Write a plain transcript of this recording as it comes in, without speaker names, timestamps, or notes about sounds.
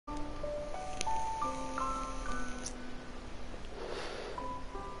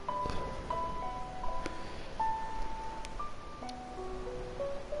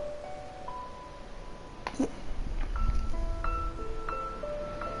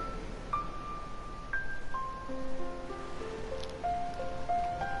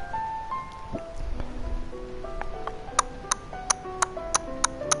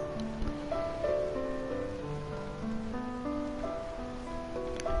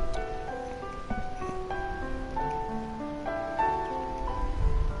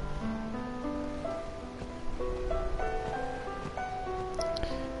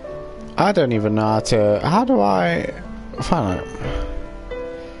I don't even know how to. How do I find it?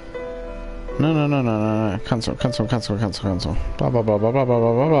 No, no, no, no, no, no. Cancel, cancel, cancel, cancel, cancel. Blah, blah, blah, blah, blah, blah,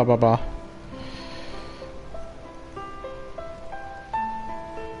 blah, blah, blah, blah.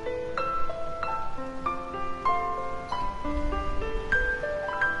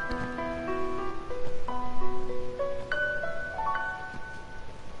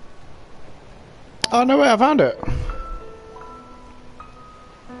 Oh, no way, I found it.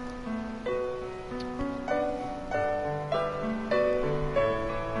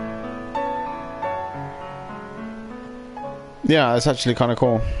 Yeah, it's actually kind of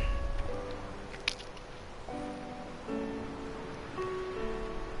cool.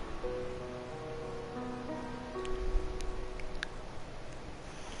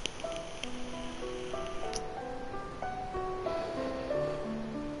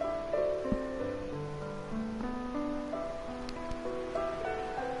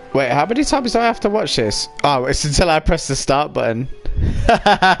 Wait, how many times do I have to watch this? Oh, it's until I press the start button.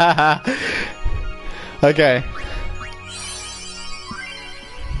 Okay.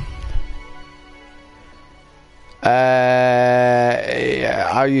 Yeah,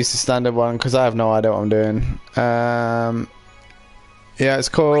 I'll use the standard one because I have no idea what I'm doing. Yeah, it's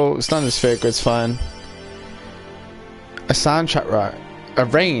cool. Standard figure, it's fine. A soundtrack, right?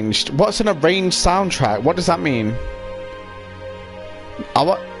 Arranged. What's an arranged soundtrack? What does that mean? I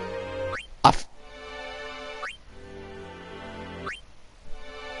what?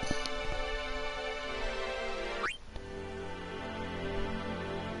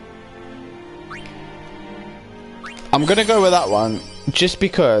 I'm gonna go with that one just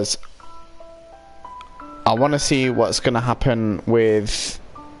because I want to see what's gonna happen with.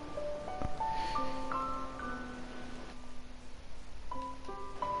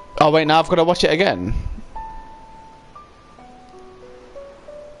 Oh wait, now I've got to watch it again.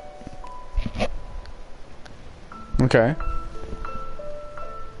 Okay.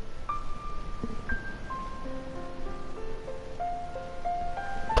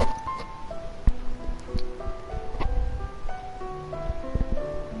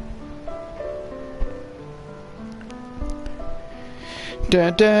 I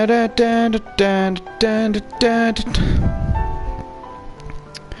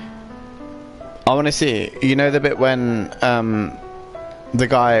want to see, you know, the bit when the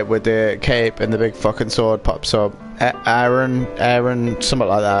guy with the cape and the big fucking sword pops up, Aaron, something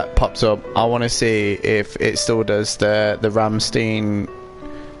like that pops up. I want to see if it still does the Rammstein.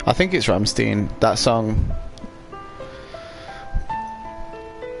 I think it's Rammstein, that song.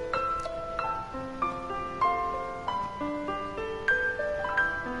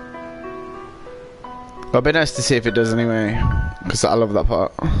 It'll be nice to see if it does anyway, because I love that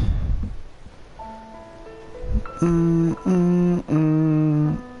part.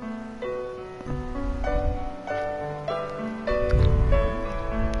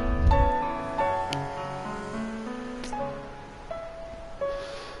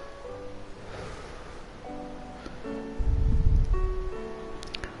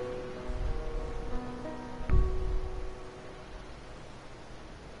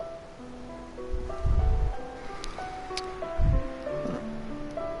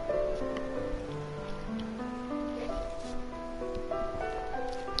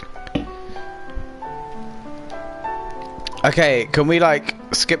 Okay, can we like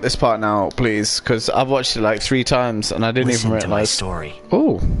skip this part now, please? Because I've watched it like 3 times and I didn't even realize. Listen to my story.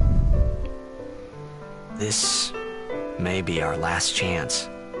 Oh. This may be our last chance.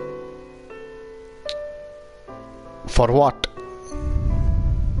 For what?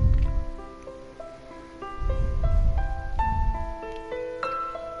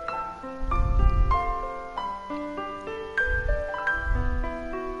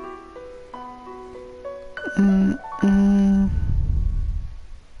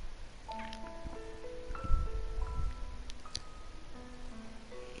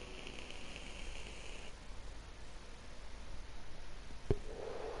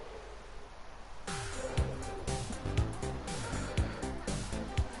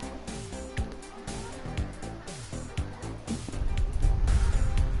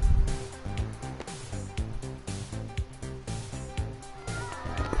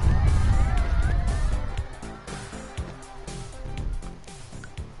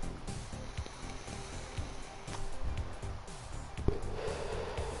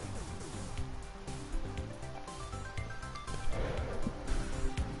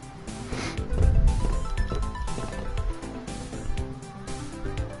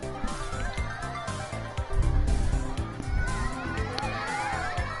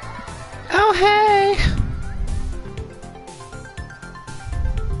 Oh, hey!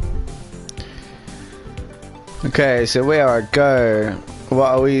 Okay, so we are at go.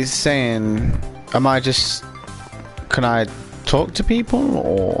 What are we saying? Am I just... Can I talk to people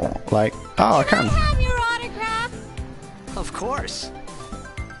or like... Oh, I can. Can I have your autograph? Of course.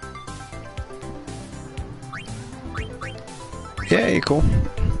 Yeah, you're cool.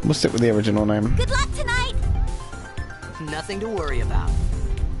 We'll stick with the original name. Good luck tonight. Nothing to worry about.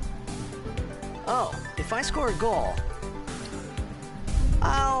 Oh, if I score a goal,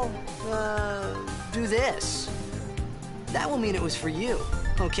 I'll, do this. That will mean it was for you,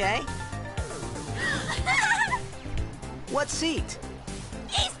 okay? What seat?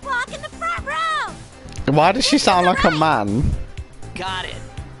 East block in the front row. Why does she sound like a man? Got it.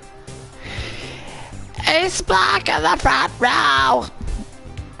 It's black in the front row.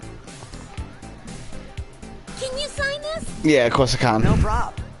 Can you sign this? Yeah, of course I can. No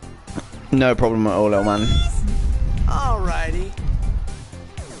prob. No problem at all, little man. Alrighty.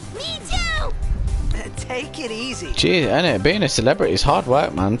 Me too. Take it easy. Gee, innit? Being a celebrity is hard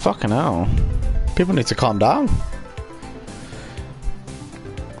work, man. Fucking hell. People need to calm down.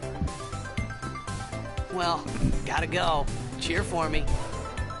 Well, gotta go. Cheer for me.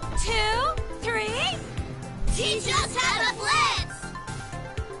 2, 3. Teach us how to blitz.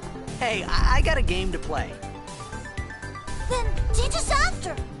 Hey, I got a game to play. Then teach us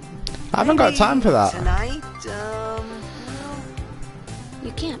after. I haven't got time for that. Tonight,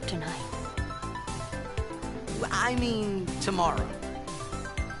 You can't tonight. I mean tomorrow.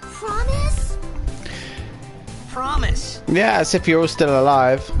 Promise? Promise. Yeah, as if you're all still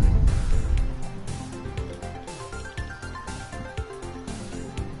alive.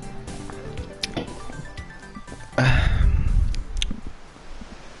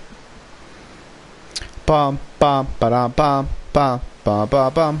 Bum bum ba bum bum bum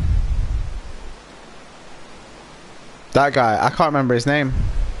bum bum. That guy, I can't remember his name.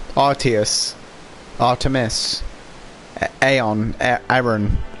 Artemis, Aeon,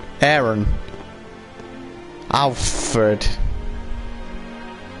 Aaron, Alfred.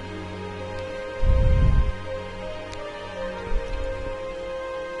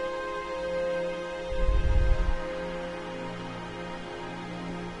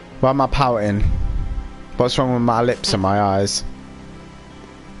 Why am I pouting? What's wrong with my lips and my eyes?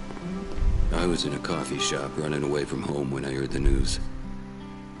 I was in a coffee shop running away from home when I heard the news.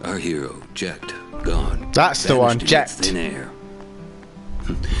 Our hero, Jecht, gone. That's the one, Vanished into Jecht. thin air.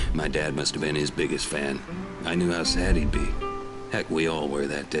 My dad must have been his biggest fan. I knew how sad he'd be. Heck, we all were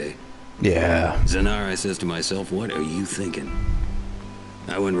that day. Yeah. Zanar, I says to myself, what are you thinking?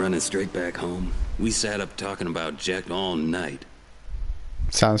 I went running straight back home. We sat up talking about Jecht all night.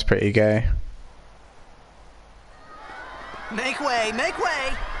 Sounds pretty gay. Make way, make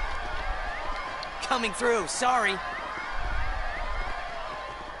way. Coming through, sorry.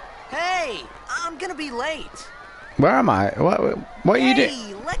 Hey, I'm gonna be late. Where am I? What are you doing?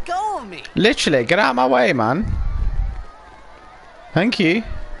 Hey, let go of me. Literally, get out of my way, man. Thank you.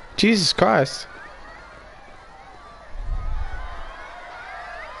 Jesus Christ.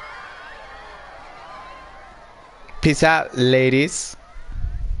 Peace out, ladies.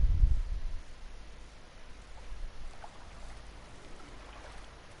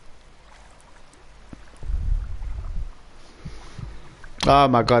 Oh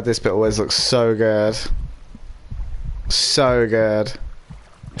my god, this bit always looks so good. So good.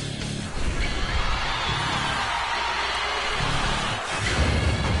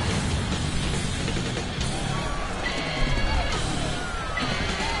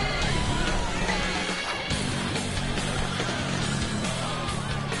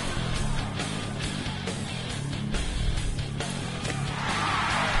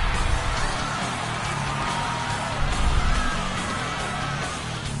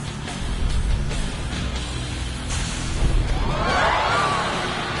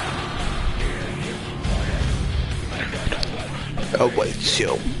 Oh wait,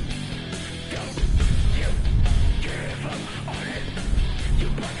 chill.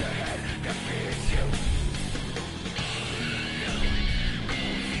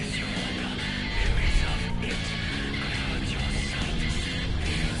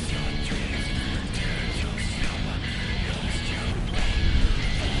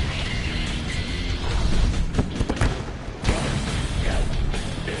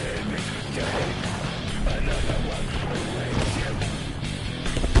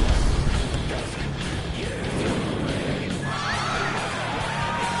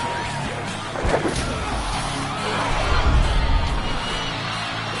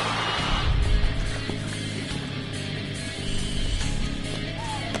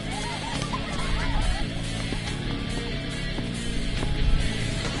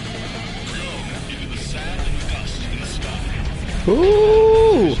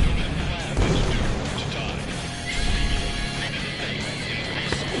 Ooh!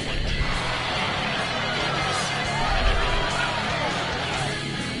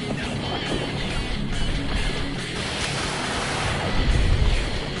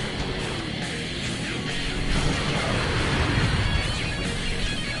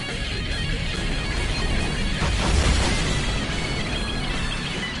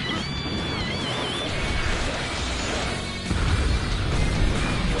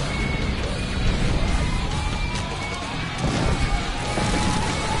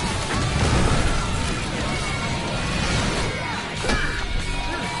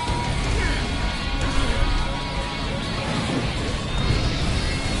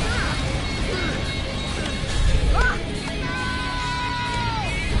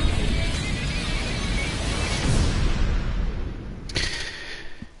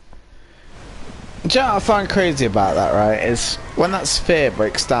 Do you know what I find crazy about that, right? Is when that sphere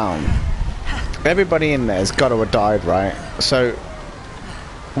breaks down, everybody in there's got to have died, right? So,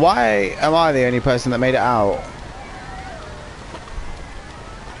 why am I the only person that made it out?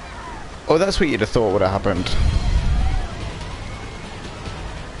 Oh, that's what you'd have thought would have happened.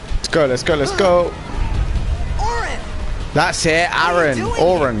 Let's go, let's go, let's go. Orin! That's it, Aaron. What are you doing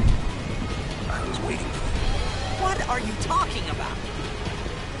Orin. I was waiting for you. What are you talking about?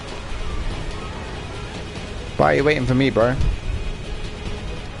 Why are you waiting for me, bro?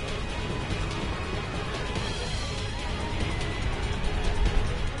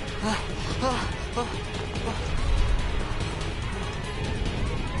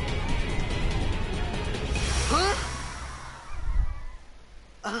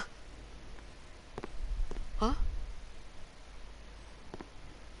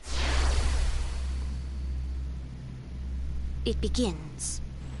 It begins.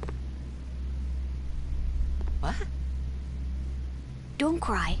 What? Don't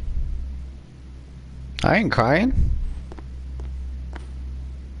cry. I ain't crying.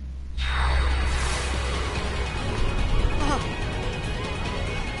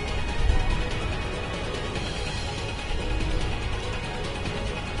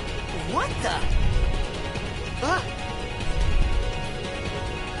 What the?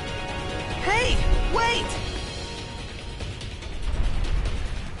 Hey, wait!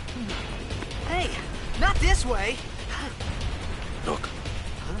 Hey, not this way. Look.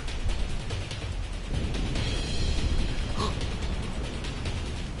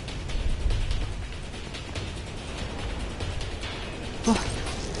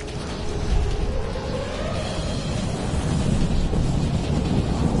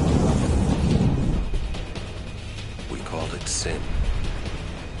 We called it sin.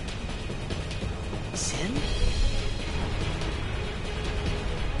 Sin?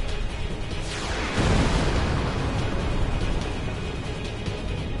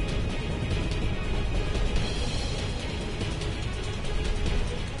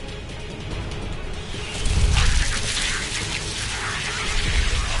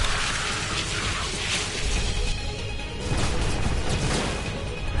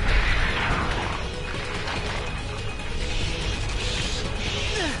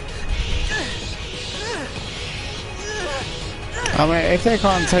 I mean, if they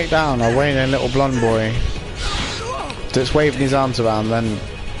can't take down a wailing little blonde boy that's waving his arms around, then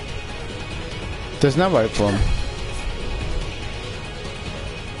there's no hope for him.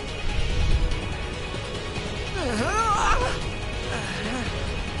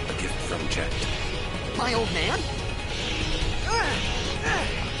 A gift from Jet. My old man?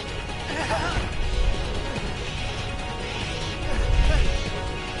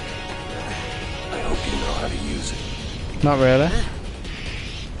 I hope you know how to use it. Not really.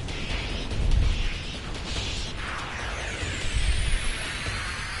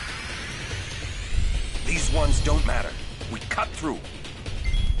 These ones don't matter. We cut through.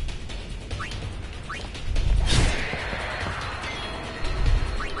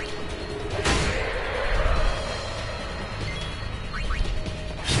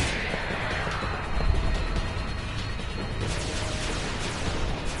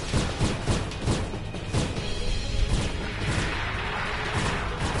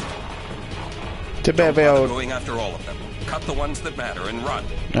 To Don't be bother able. going after all of them. Cut the ones that matter and run.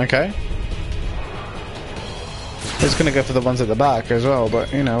 Okay. It's gonna go for the ones at the back as well,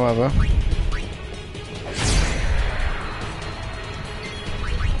 but you know, whatever.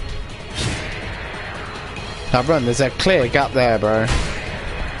 Now run, there's a clear gap there, bro.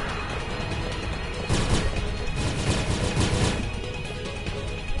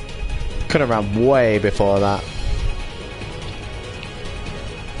 Could have run way before that.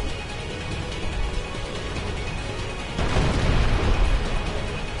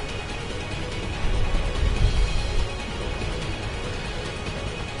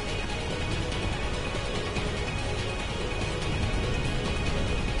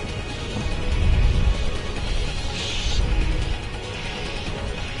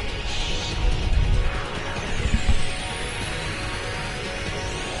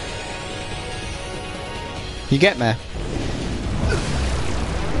 You get me?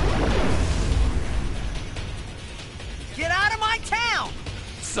 Get out of my town!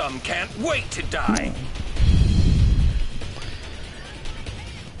 Some can't wait to die.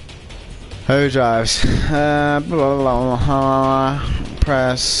 Who drives? Blah, blah, blah,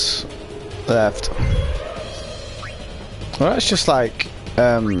 press left. Well, that's just like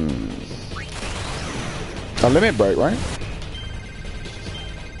a limit break, right?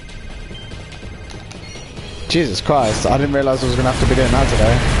 Jesus Christ, I didn't realise I was going to have to be doing that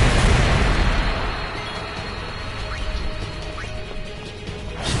today.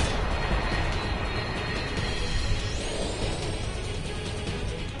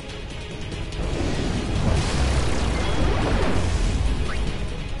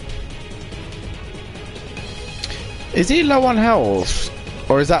 Is he low on health?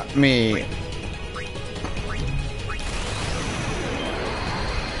 Or is that me?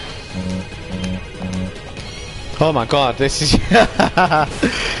 Oh my god, this is... I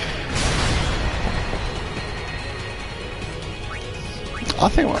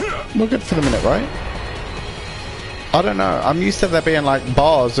think we're good for the minute, right? I don't know. I'm used to there being like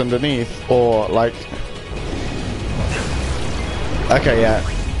bars underneath or like... Okay, yeah.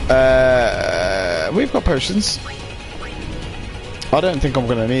 We've got potions. I don't think I'm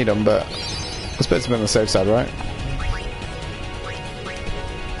gonna need them, but it's better to be on the safe side, right?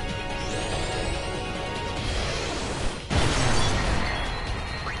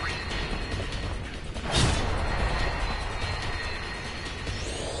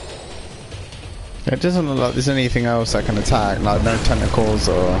 It doesn't look like there's anything else I can attack, like no tentacles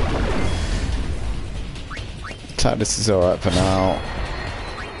or... Attack, this is alright for now.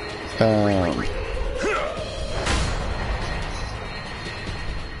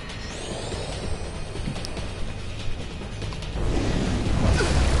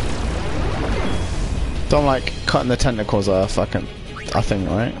 Don't like cutting the tentacles off, I think,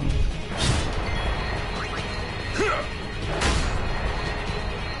 right?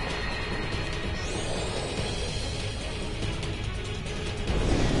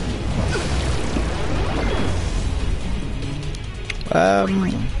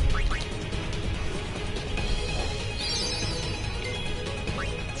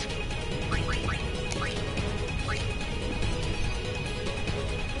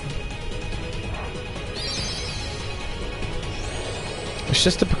 It's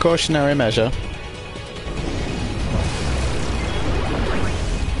just a precautionary measure.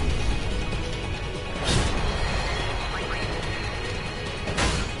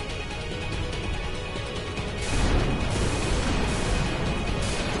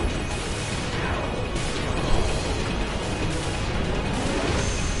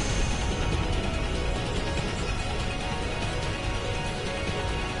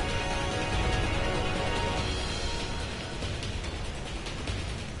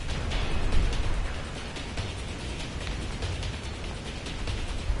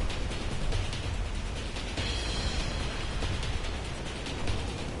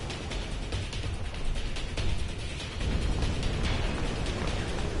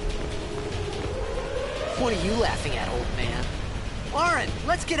 What are you laughing at, old man? Lauren,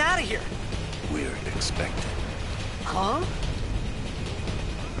 let's get out of here. We're expected. Huh?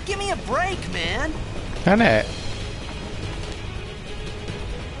 Give me a break, man. Can it?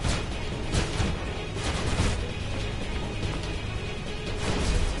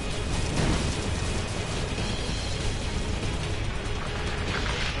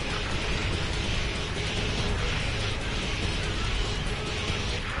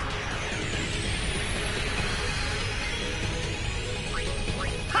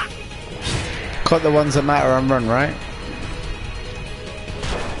 Cut the ones that matter and run, right?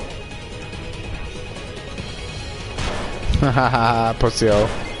 Hahaha, pussy-o.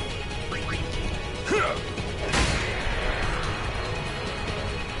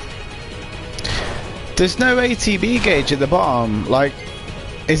 There's no ATB gauge at the bottom. Like,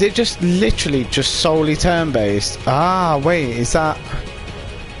 is it just literally just solely turn-based? Ah, wait, is that...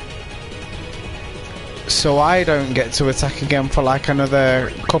 So I don't get to attack again for like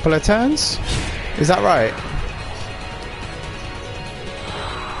another couple of turns? Is that right?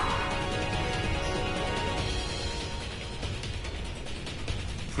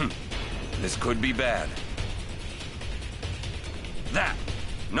 This could be bad. That!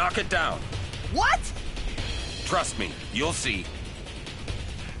 Knock it down. What? Trust me, you'll see.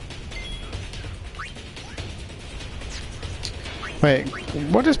 Wait,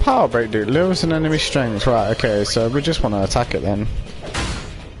 what does power break do? Lowers an enemy strength. Right, okay, so we just want to attack it then.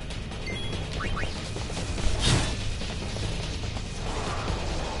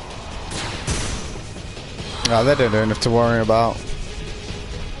 No, they don't have enough to worry about.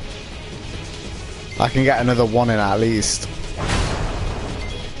 I can get another one in at least.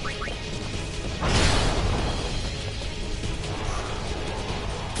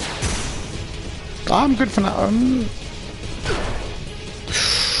 I'm good for now.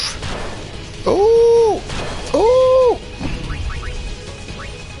 Ooh! Ooh!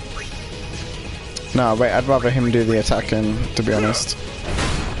 No, wait, I'd rather him do the attacking, to be honest.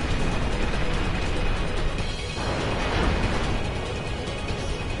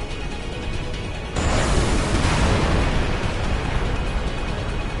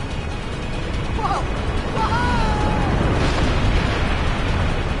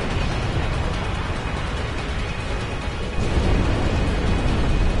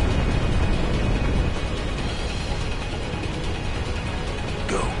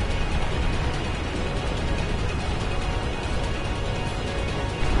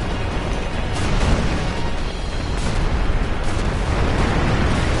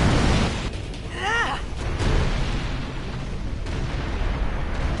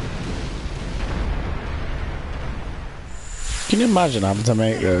 Can you imagine having to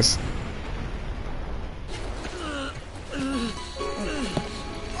make this?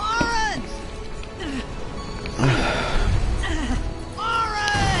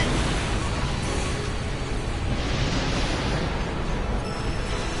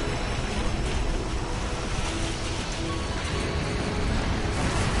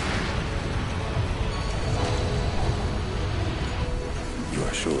 You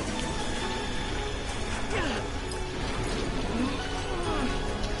are sure?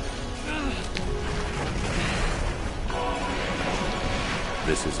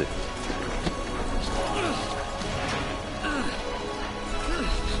 This is it.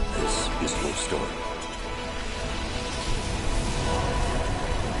 This is your story.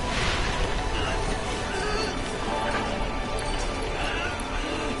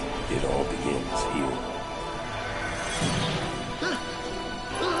 It all begins here.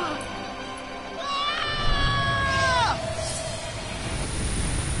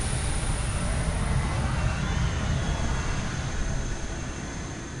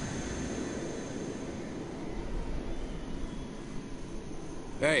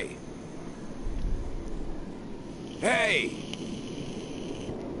 Hey! Hey!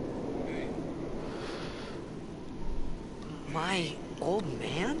 My old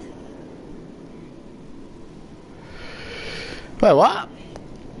man? Wait, what?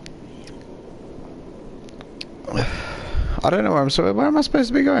 I don't know where am I supposed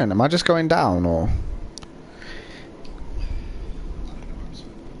to be going? Am I just going down or?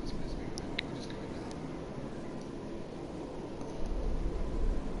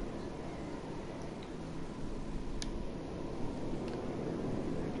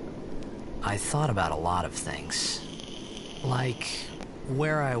 I thought about a lot of things. Like,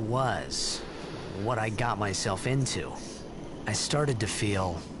 where I was, what I got myself into. I started to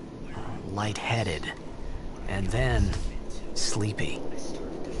feel lightheaded, and then sleepy.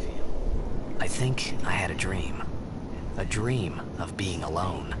 I think I had a dream of being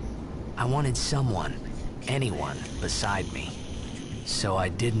alone. I wanted someone, anyone beside me, so I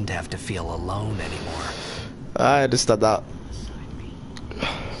didn't have to feel alone anymore. I understand that.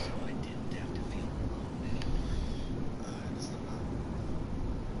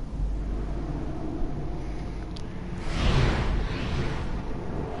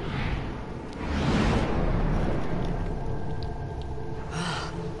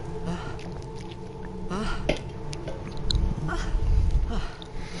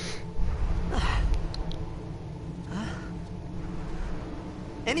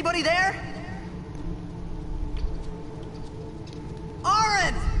 Anybody there?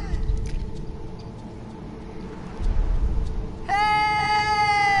 Aaron! Hey!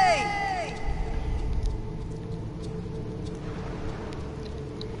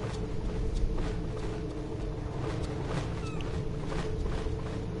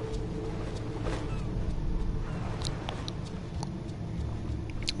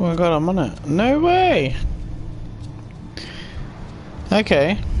 Oh my god, I'm on it. No way!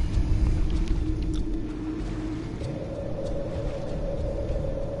 Okay.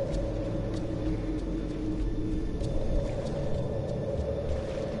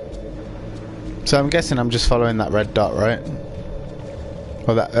 So I'm guessing I'm just following that red dot, right?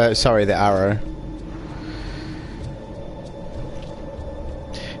 Or that, sorry, the arrow.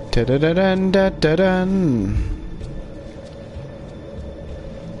 Da-da-da-dun, da-da-dun.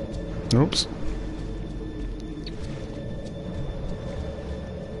 Oops.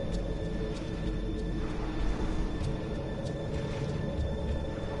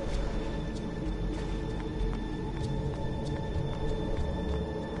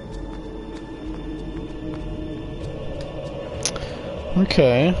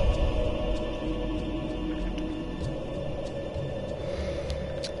 Okay.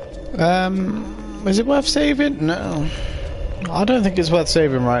 Is it worth saving? No. I don't think it's worth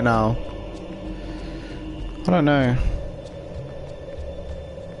saving right now. I don't know.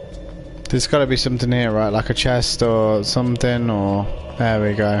 There's gotta be something here, right? Like a chest or something, or... There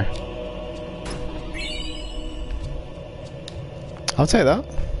we go. I'll take that.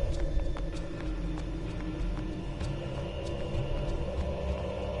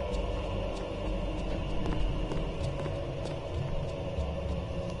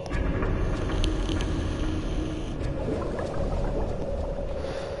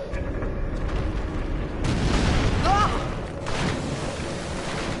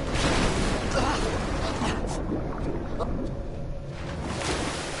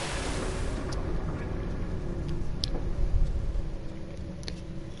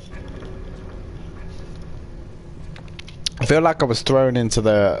 I feel like I was thrown into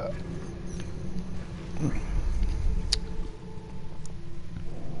the...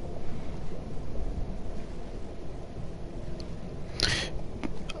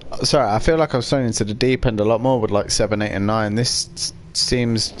 Sorry, I feel like I was thrown into the deep end a lot more with like 7, 8 and 9. This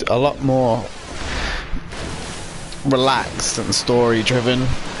seems a lot more relaxed and story driven.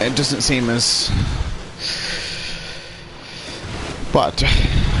 It doesn't seem as... But...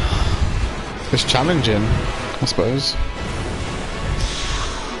 It's challenging, I suppose.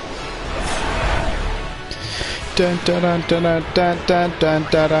 Dun dun dun dun dun dun dun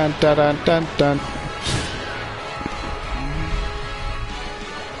dun dun dun dun.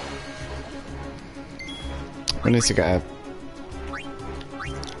 We need to get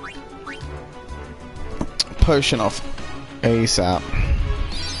a potion off ASAP.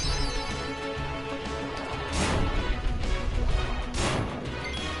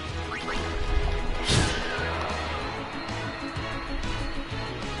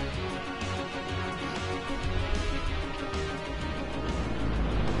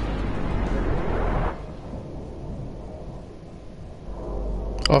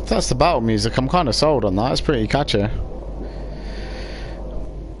 Oh, if that's the battle music, I'm kind of sold on that. It's pretty catchy.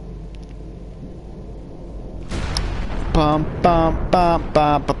 Bum bum bum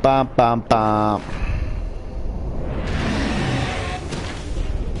bum bum bum bum.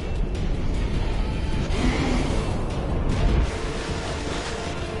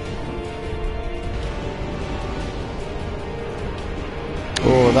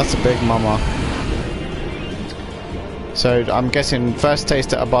 Oh, that's a big mama. So I'm guessing first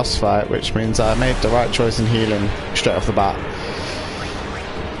taste at a boss fight, which means I made the right choice in healing straight off the bat.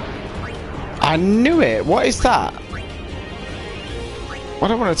 I knew it! What is that? I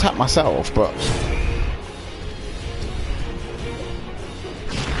don't want to attack myself, but...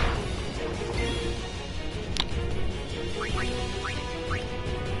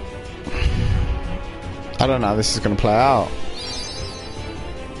 I don't know how this is going to play out.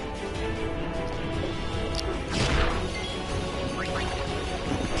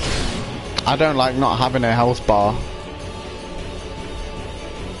 I don't like not having a health bar.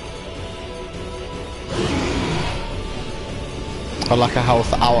 Or like a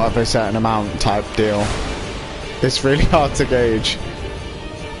health out of a certain amount type deal. It's really hard to gauge.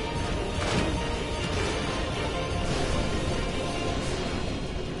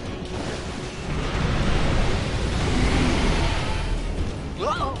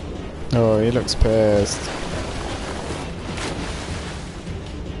 Oh, he looks pissed.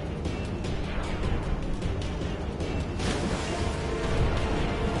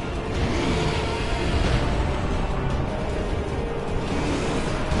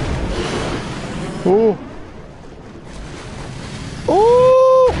 Ooh.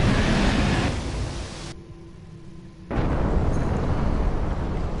 Ooh.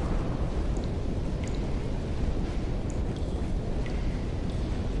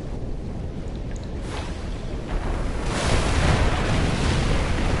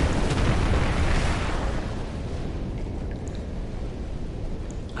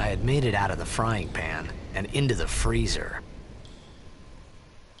 I had made it out of the frying pan and into the freezer.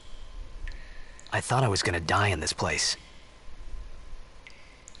 I thought I was gonna die in this place.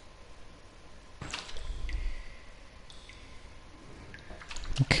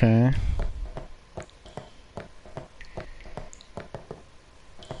 Okay.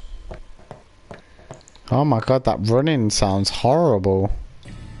 Oh my god, that running sounds horrible.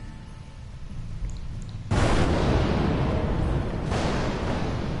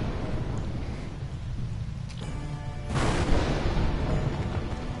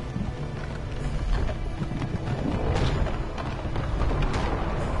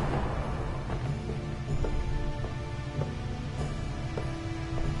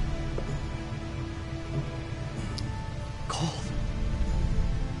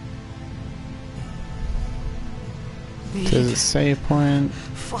 There's a save point.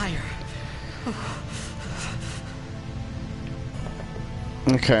 Fire.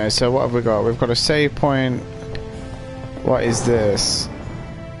 Okay, so what have we got? We've got a save point. What is this?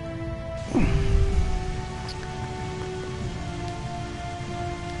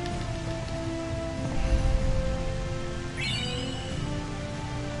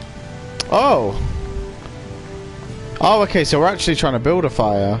 Oh! Oh, okay, so we're actually trying to build a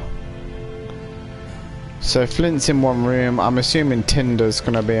fire. So Flint's in one room. I'm assuming Tinder's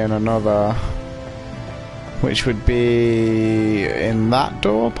gonna be in another. Which would be in that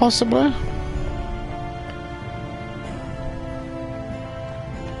door, possibly?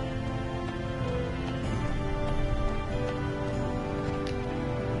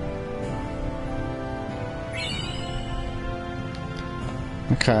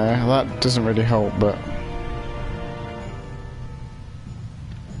 Okay, that doesn't really help, but...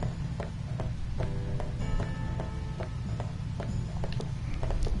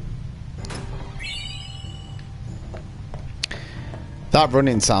 That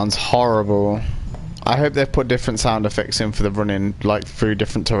running sounds horrible. I hope they've put different sound effects in for the running, like through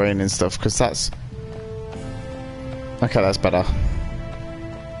different terrain and stuff, because that's... Okay, that's better.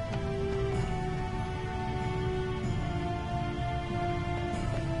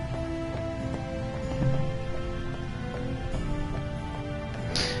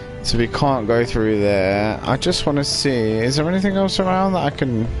 So we can't go through there. I just want to see, is there anything else around that I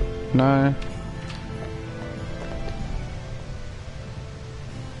can... No.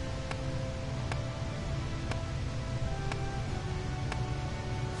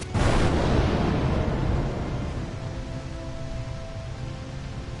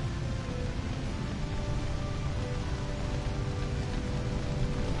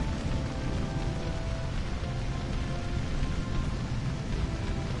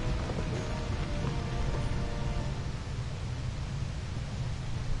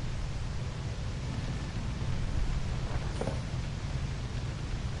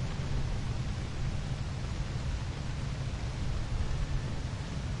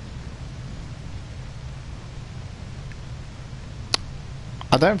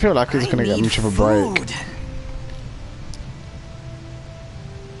 I don't feel like it's going to get much of a break.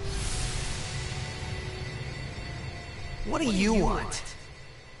 What do you want?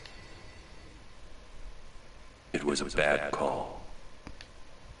 It was a bad call.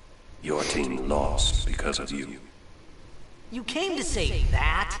 Your team lost because of you. You came to say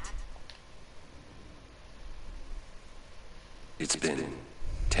that? It's been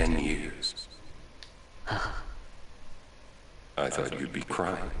 10 years. I thought you'd be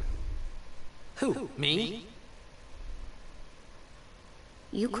crying. Who, me?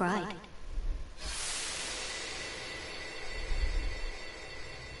 You cried.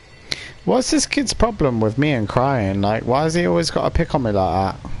 What's this kid's problem with me and crying? Like, why has he always got to pick on me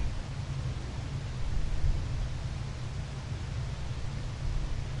like that?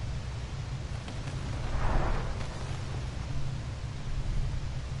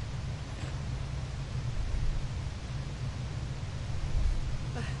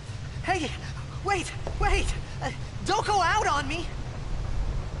 Hey, wait! Don't go out on me!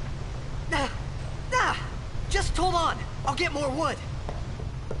 Just hold on. I'll get more wood.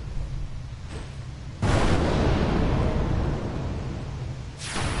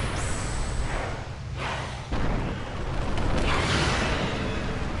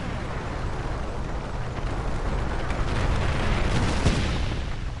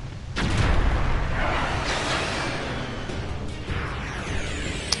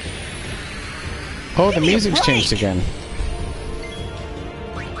 Oh, the music's changed again.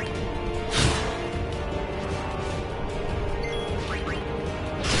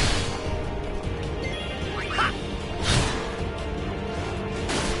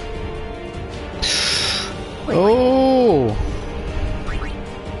 Oh!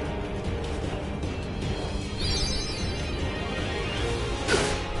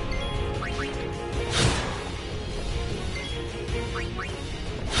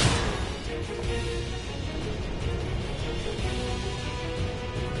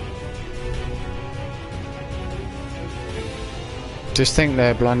 Just think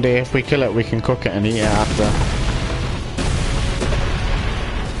there, Blondie, if we kill it, we can cook it and eat it after.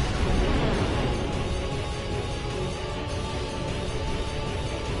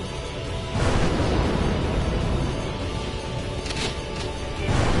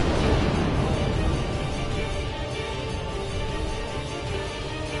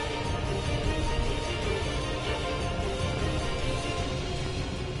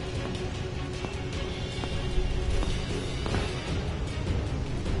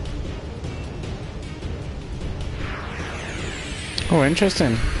 Oh,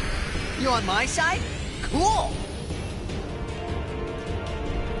 interesting. You on my side? Cool!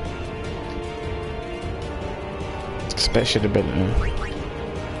 Special ability.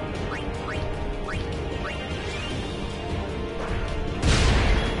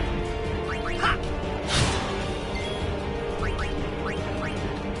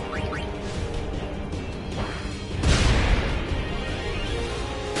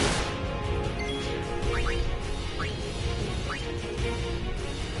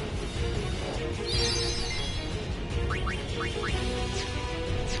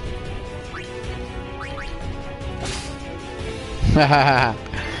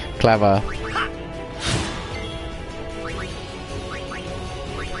 Clever.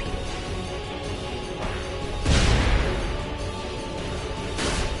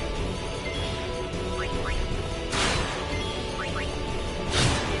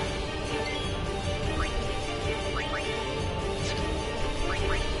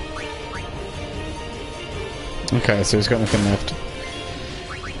 Okay, so he's got nothing left.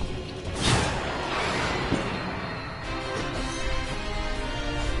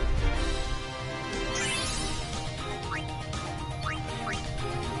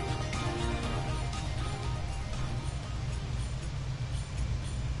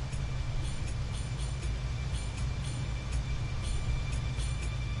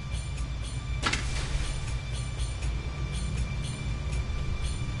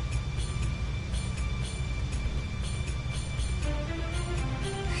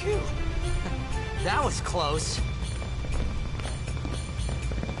 Phew. That was close.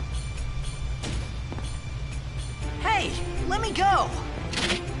 Hey, let me go!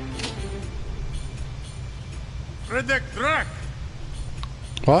 Fredek Drak!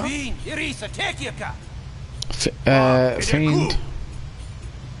 What? Fiend, Irisa, Tekiaka! Fiend.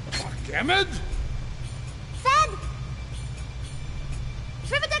 Gamed? Fed!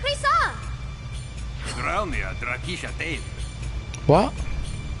 Trivedek Risa! Draunia, Drakisha Dave. What?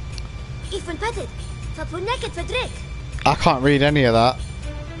 Ifan Petted. Fapuneket Fedrik. I can't read any of that.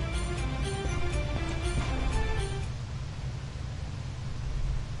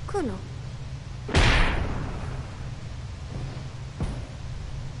 Kuno.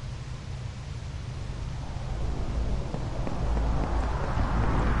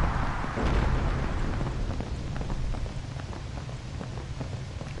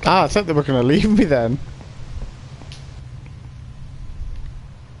 Ah, I thought they were going to leave me then.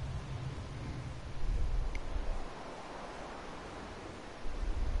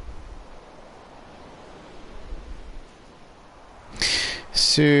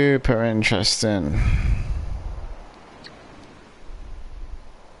 Super interesting.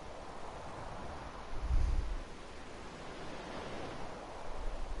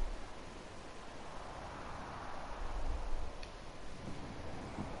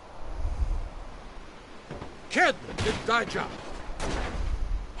 Kid, did Daija.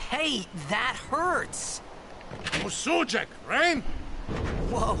 Hey, that hurts! Musujek, Rain?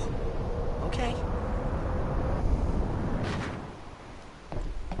 Whoa. Okay.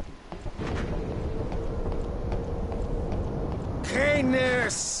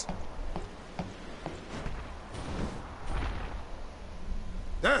 Canis!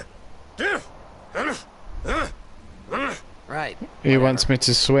 Right. He wants me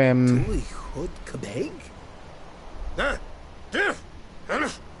to swim.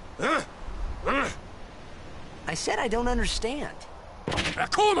 I said I don't understand.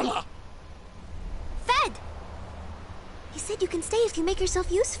 Akomala! Fed! He said you can stay if you make yourself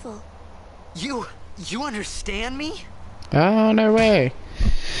useful. You understand me? Oh, no way.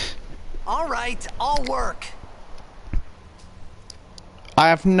 All right, I'll work. I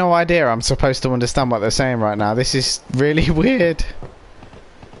have no idea I'm supposed to understand what they're saying right now. This is really weird.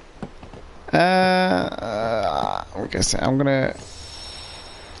 I guess I'm gonna...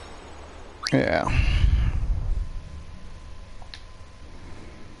 Yeah.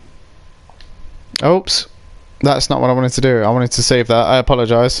 Oops. That's not what I wanted to do. I wanted to save that. I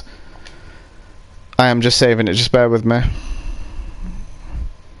apologise. I am just saving it. Just bear with me.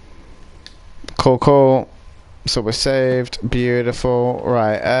 Cool, cool. So we're saved. Beautiful.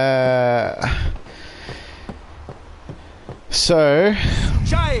 Right. So...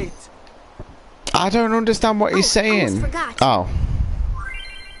 I don't understand what he's saying. Almost forgot. Oh.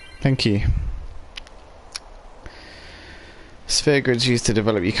 Thank you. Sphere grids used to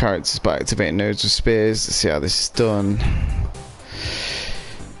develop your characters by activating nodes with spears. Let's see how this is done.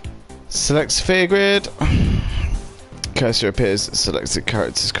 Select sphere grid. Cursor appears at selected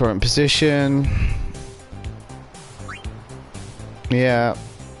character's current position. Yeah.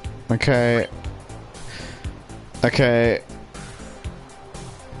 Okay. Okay.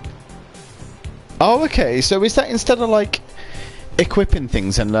 Oh, okay. So is that instead of like equipping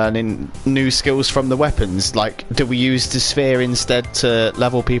things and learning new skills from the weapons, like do we use the sphere instead to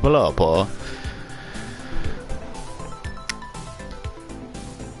level people up, or?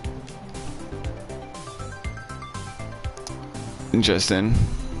 Interesting.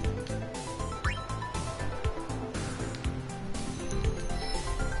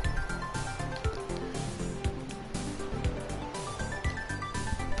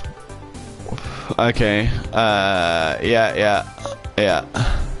 Okay. Yeah.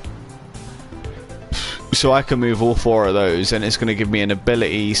 So I can move all 4 of those, and it's going to give me an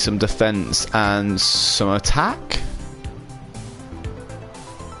ability, some defense, and some attack.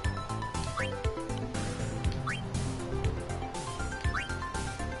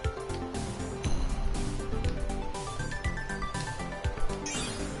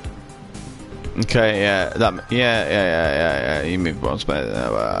 Okay, yeah, that, yeah. You move once,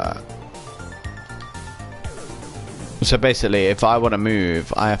 but so basically, if I want to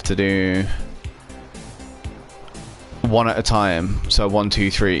move, I have to do 1 at a time. So 1,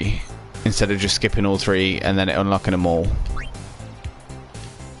 2, 3, instead of just skipping all 3 and then it unlocking them all.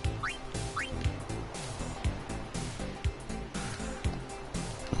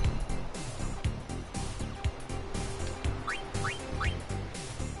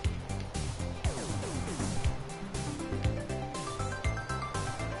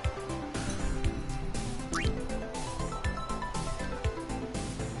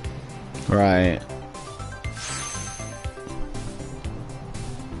 Right.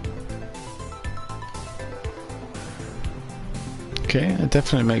 Okay, it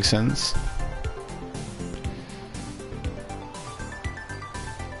definitely makes sense.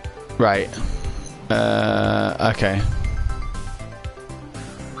 Right. Okay.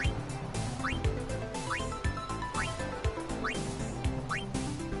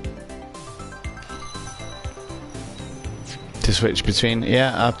 To switch between,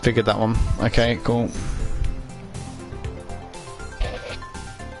 yeah, I figured that one. Okay, cool.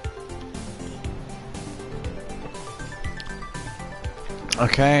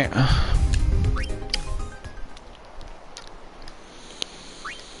 Okay.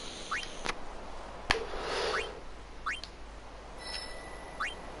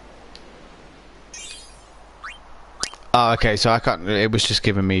 Oh, okay, so I can't, it was just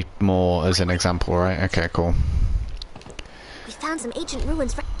giving me more as an example, right? Okay, cool. We found some ancient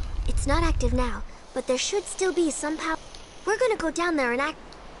ruins. It's not active now, but there should still be some power. We're gonna go down there and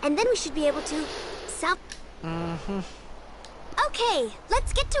and then we should be able to south. Okay,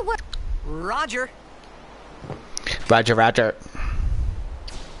 let's get to work. Roger. Roger, roger.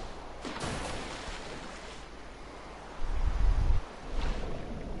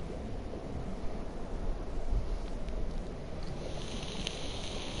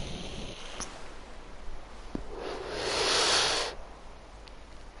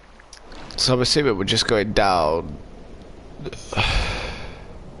 So I'm assuming we're just going down.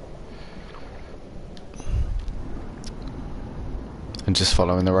 And just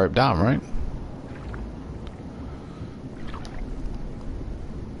following the rope down, right?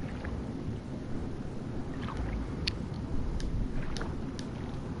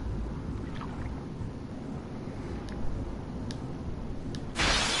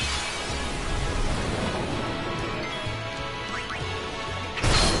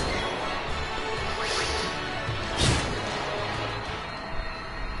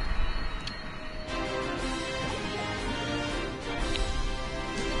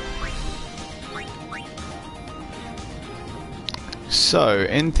 So,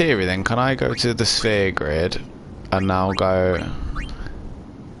 in theory then, can I go to the sphere grid and now go...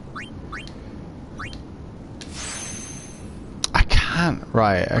 I can't.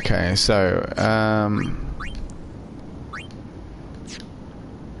 Right, okay, so,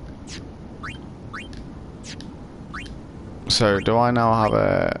 so do I now have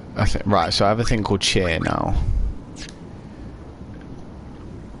a right, so I have a thing called cheer now.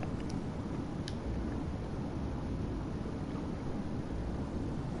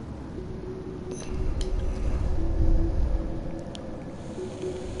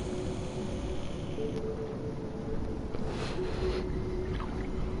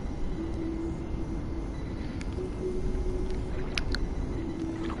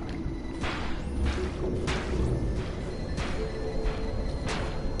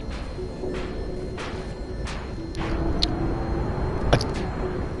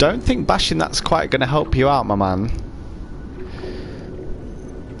 Don't think bashing that's quite going to help you out, my man.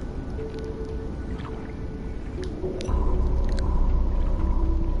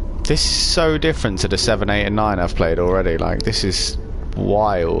 This is so different to the 7, 8 and 9 I've played already. Like, this is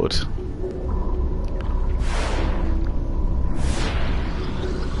wild.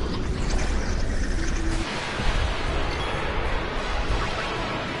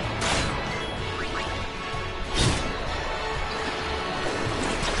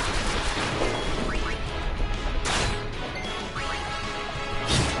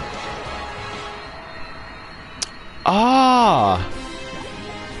 Ah!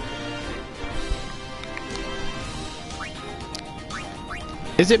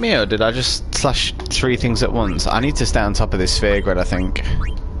 Is it me or did I just slash 3 things at once? I need to stay on top of this sphere grid, I think.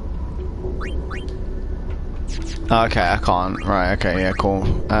 Okay, I can't. Right, okay, yeah, cool.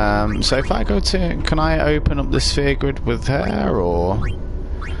 So if I go to... Can I open up the sphere grid with her, or...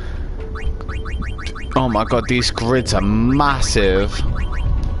 Oh my god, these grids are massive.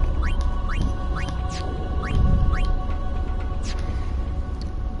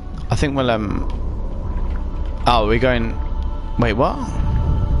 I think we'll, Oh, we're going... Wait, what?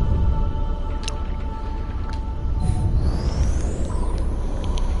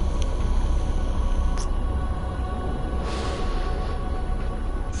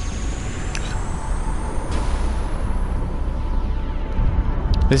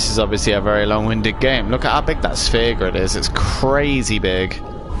 This is obviously a very long-winded game. Look at how big that sphere grid is. It's crazy big.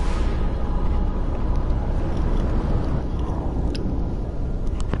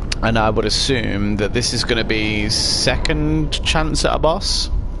 And I would assume that this is going to be second chance at a boss.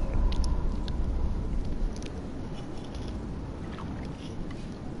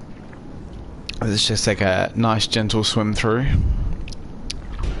 Let's just take a nice gentle swim through.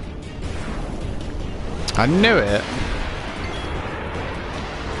 I knew it.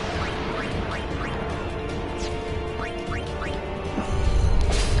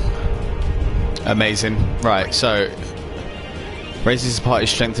 Amazing. Right, so raises the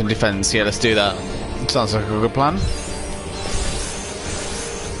party's strength and defense. Yeah, let's do that. Sounds like a good plan.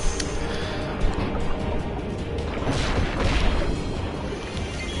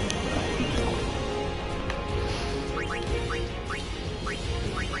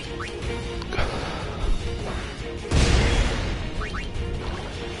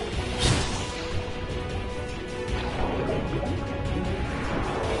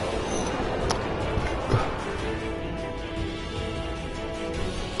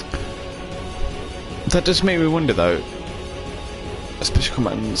 That does make me wonder though. Special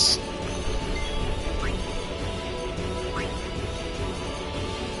commands.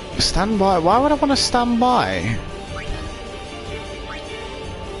 Stand by? Why would I want to stand by?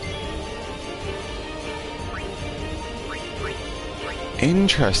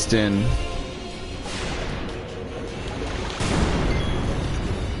 Interesting.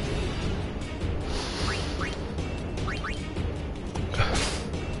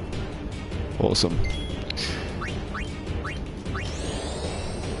 Awesome.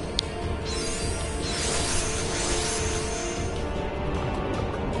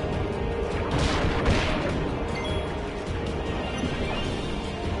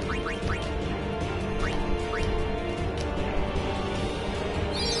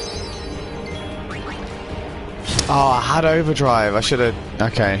 Oh, I had overdrive. I should have...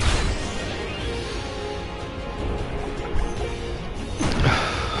 Okay.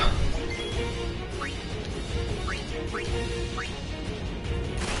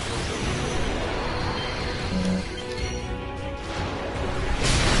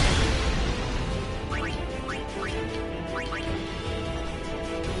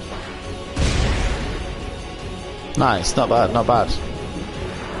 Nice, not bad, not bad.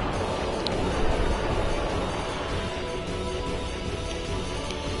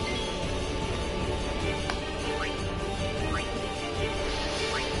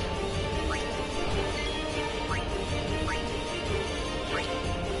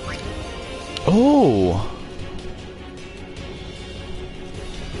 Oh.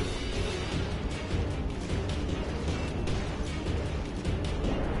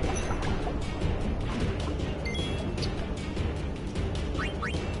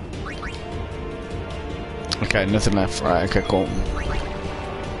 Okay, nothing left. Right, okay, cool.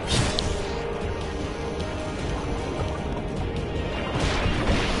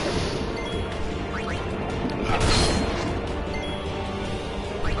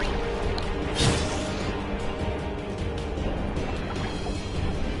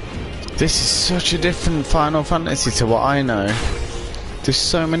 This is such a different Final Fantasy to what I know. There's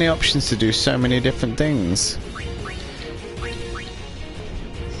so many options to do so many different things.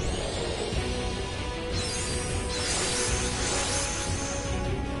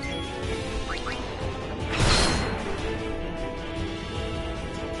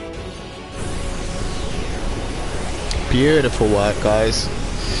 Beautiful work, guys.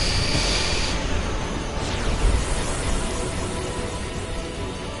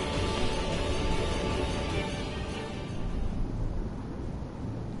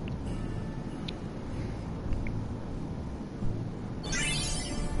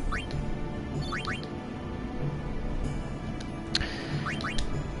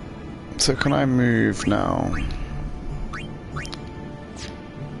 So can I move now?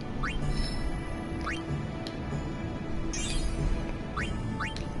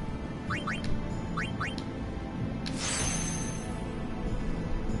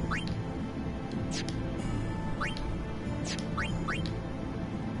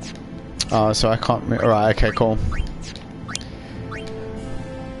 Oh, so I can't... Right, okay, cool.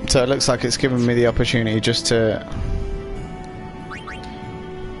 So it looks like it's given me the opportunity just to...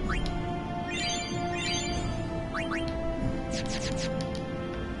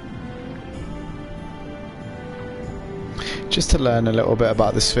 just to learn a little bit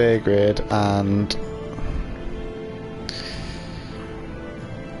about the sphere grid and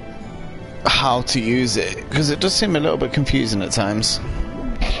how to use it, because it does seem a little bit confusing at times.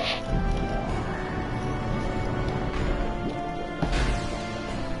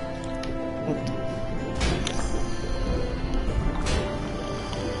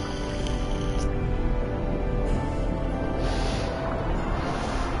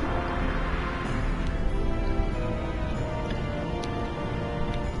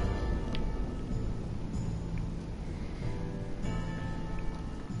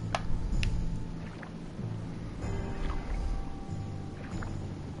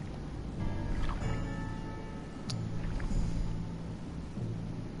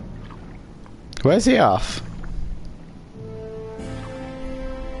 Where's he off?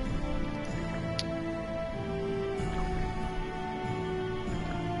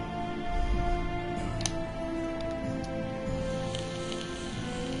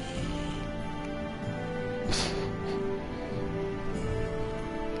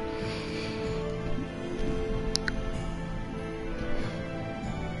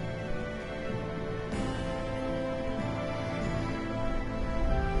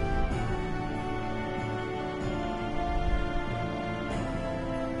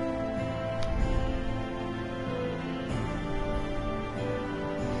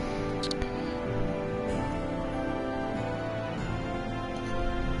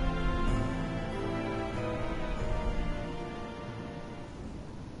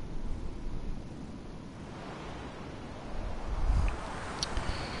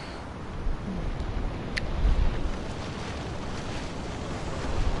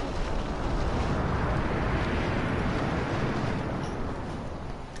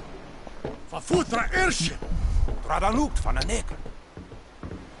 Verfutra Irrsche! Tradanukt van een nek.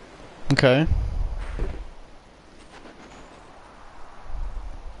 Okay.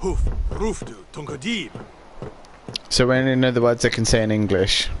 Hoof, roofdu, tungadieb. So we only know the words I can say in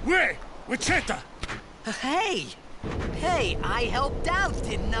English. Wee, wicheta! Hey! Hey, I helped out,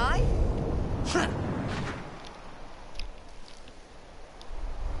 didn't I?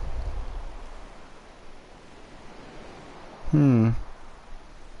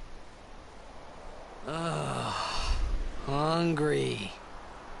 Hungry.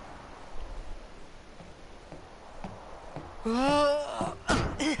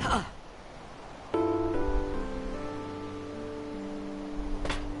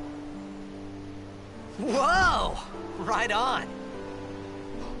 Whoa! Right on.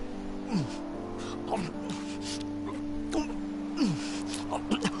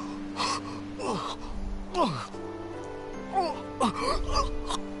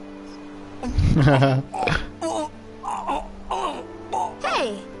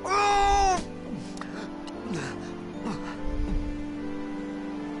 Hey!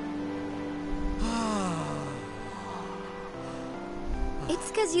 It's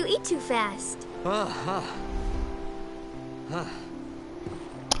because you eat too fast.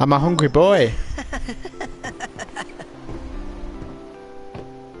 I'm a hungry boy.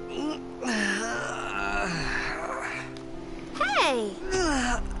 Hey!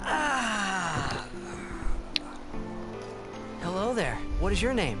 Hello there. What is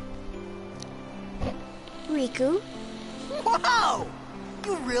your name? Riku? Whoa!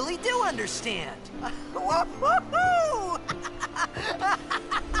 You really do understand. Woo-hoo-hoo!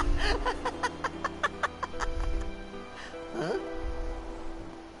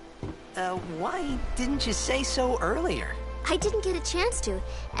 Why didn't you say so earlier? I didn't get a chance to.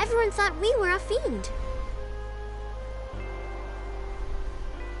 Everyone thought we were a fiend.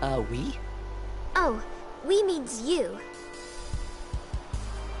 We? Oh, we means you.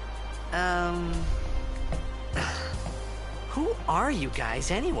 Who are you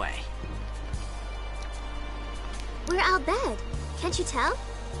guys anyway? We're Al Bhed. Can't you tell?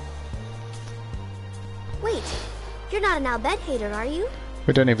 Wait, you're not an Al Bhed hater, are you?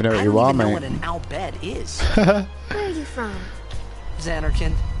 We don't even know I what don't you are, even know mate. what an Al Bhed is. Where are you from?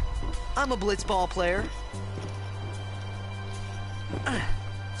 Xanarkin. I'm a blitzball player.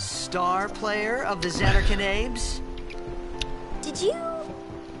 Star player of the Xanarkin Abes. Did you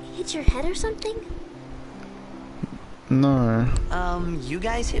hit your head or something? No. You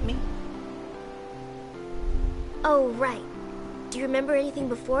guys hit me? Oh, right. Do you remember anything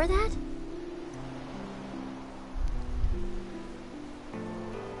before that?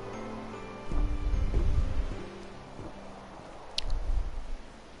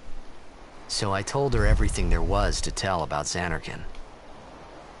 So I told her everything there was to tell about Xanarkand.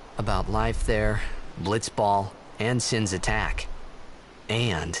 About life there, Blitzball, and Sin's attack.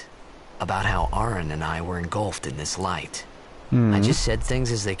 And about how Aaron and I were engulfed in this light. I just said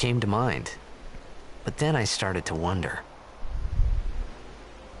things as they came to mind. But then I started to wonder.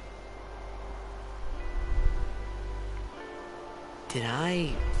 Did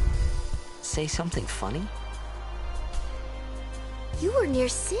I say something funny? You were near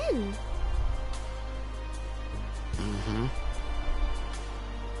Sin.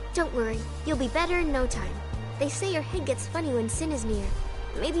 Don't worry, you'll be better in no time. They say your head gets funny when Sin is near.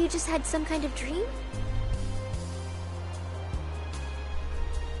 Maybe you just had some kind of dream?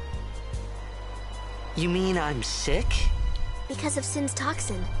 You mean I'm sick? Because of Sin's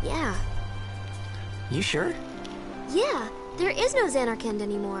toxin, yeah. You sure? Yeah, there is no Xanarkand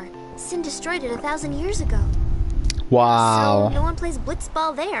anymore. Sin destroyed it 1,000 years ago. Wow. So no one plays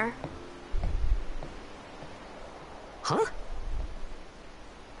Blitzball there. Huh?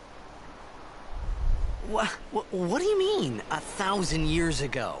 What do you mean, 1,000 years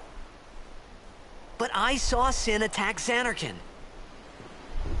ago? But I saw Sin attack Xanarkand.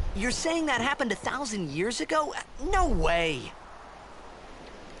 You're saying that happened 1,000 years ago? No way!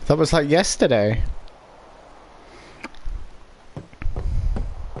 That was like yesterday.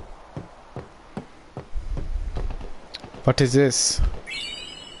 What is this?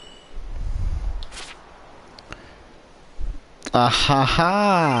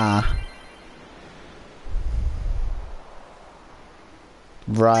 Ahaha!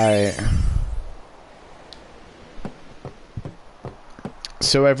 Right.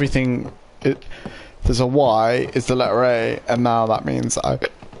 So everything, there's a Y, is the letter A, and now that means I.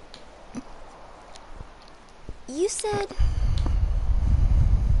 You said...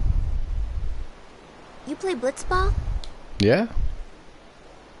 You play Blitzball? Yeah.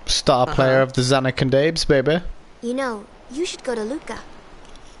 Star player of the Xanarkand Apes, baby. You know, you should go to Luca.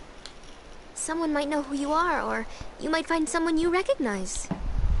 Someone might know who you are, or you might find someone you recognize.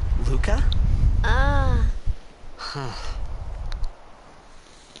 Luca? Ah. Huh.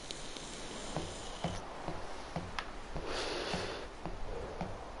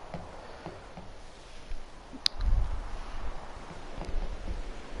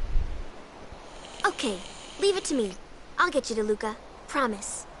 Okay, leave it to me. I'll get you to Luca.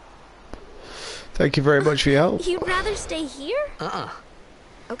 Promise. Thank you very much for your help. You'd rather stay here?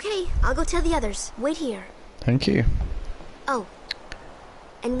 Okay, I'll go tell the others. Wait here. Thank you. Oh.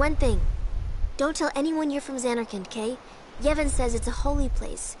 And one thing. Don't tell anyone you're from Xanarkand, okay? Yevon says it's a holy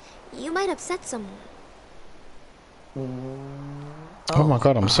place. You might upset someone. Oh my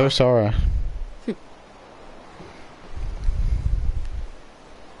god, I'm so sorry. But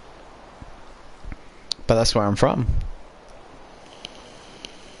that's where I'm from.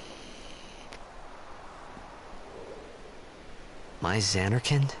 My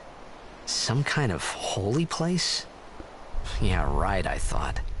Xanarkand? Some kind of holy place? Yeah, right, I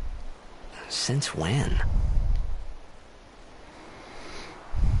thought. Since when?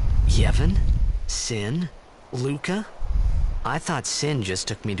 Yevon? Sin? Luca? I thought Sin just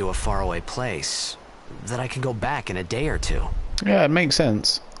took me to a faraway place. That I could go back in a day or two. Yeah, it makes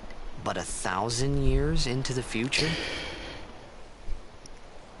sense. But 1,000 years into the future?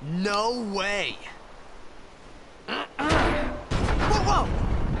 No way! Whoa!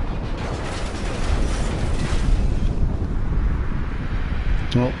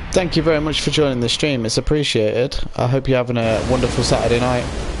 Well, thank you very much for joining the stream. It's appreciated. I hope you're having a wonderful Saturday night.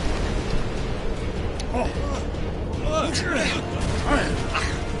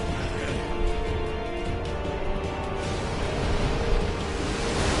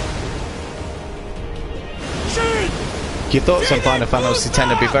 Your thoughts on Final Fantasy X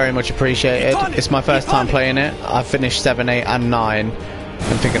would be very much appreciated. It's my first time playing it. I've finished 7, 8 and 9.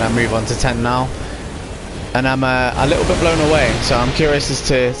 I'm thinking I'll move on to 10 now. And I'm a little bit blown away, so I'm curious as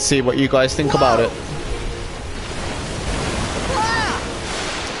to see what you guys think about it.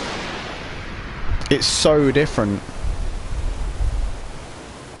 It's so different.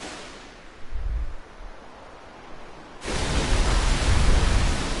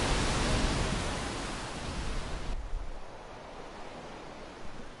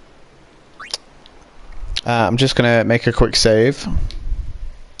 I'm just gonna make a quick save.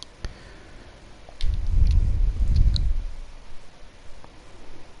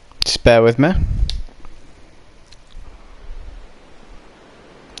 Just bear with me.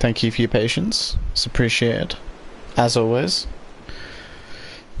 Thank you for your patience. It's appreciated, as always.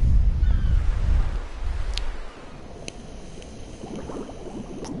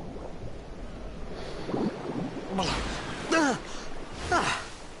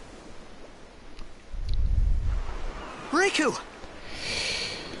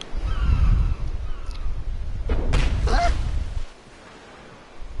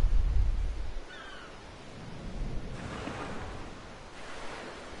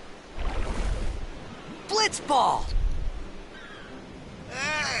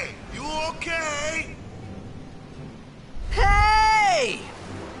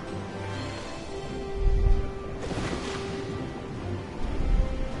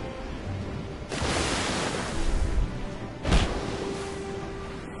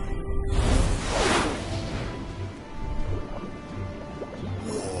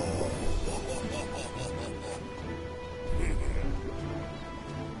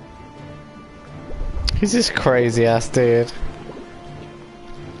 He's this crazy ass dude.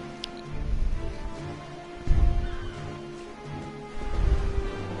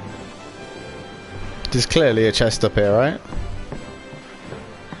 There's clearly a chest up here, right?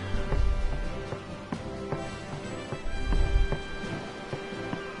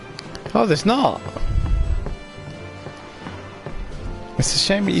 Oh, there's not. It's a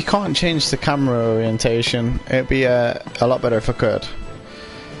shame that you can't change the camera orientation. It'd be a lot better if I could.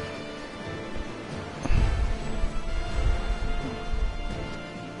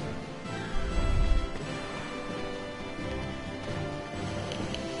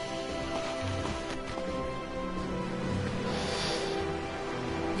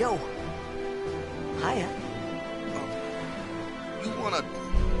 Yo. Hiya. You wanna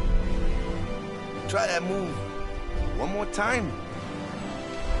try that move one more time?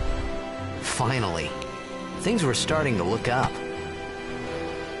 Finally. Things were starting to look up.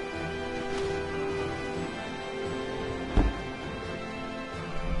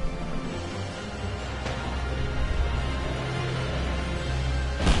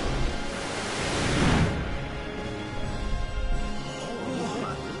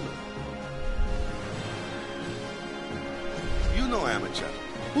 You know amateur.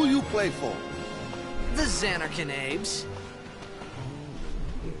 Who you play for? The Xanarkin Abes.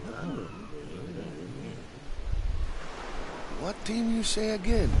 What team you say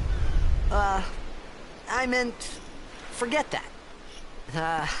again? I meant, forget that.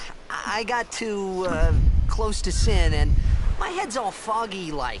 I got too, close to Sin, and my head's all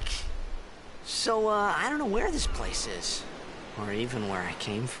foggy, like. So, I don't know where this place is. Or even where I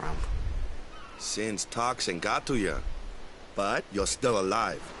came from. Sin's toxin got to you. But you're still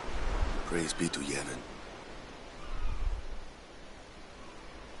alive. Praise be to Yevon.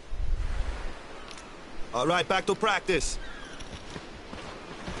 All right, back to practice.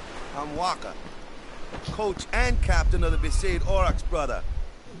 I'm Waka, coach and captain of the Besaid Aurochs, brother.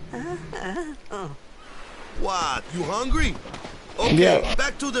 What, you hungry? Okay, Yeah.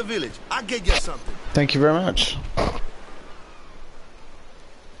 back to the village. I'll get you something. Thank you very much.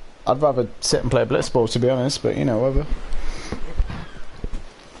 I'd rather sit and play Blitzball, to be honest, but you know, whatever.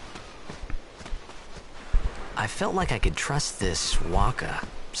 I felt like I could trust this Waka,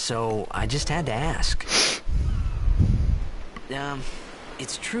 so I just had to ask.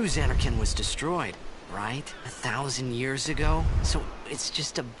 It's true Xanarkin was destroyed, right? 1,000 years ago? So it's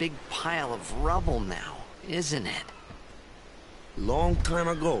just a big pile of rubble now, isn't it? Long time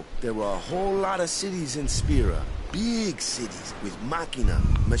ago, there were a whole lot of cities in Spira. Big cities with machina,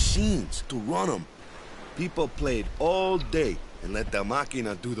 machines to run them. People played all day and let the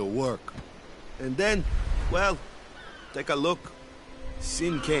machina do the work. And then, well, take a look.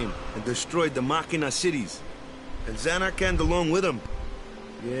 Sin came and destroyed the machina cities. And Xanarkand along with him.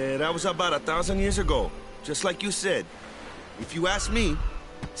 Yeah, that was about 1,000 years ago. Just like you said. If you ask me,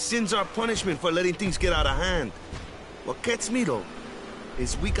 Sin's our punishment for letting things get out of hand. What gets me, though,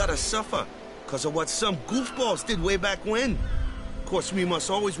 is we gotta suffer because of what some goofballs did way back when. Of course, we must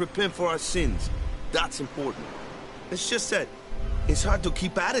always repent for our sins. That's important. It's just that it's hard to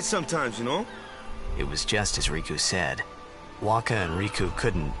keep at it sometimes, you know? It was just as Riku said. Waka and Riku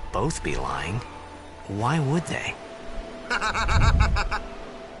couldn't both be lying. Why would they?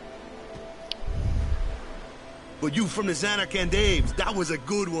 But you from the Xanarkand Abes, that was a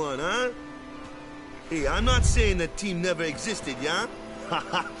good one, huh? Hey, I'm not saying that team never existed, yeah?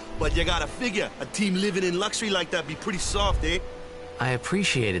 But you gotta figure, a team living in luxury like that be pretty soft, eh? I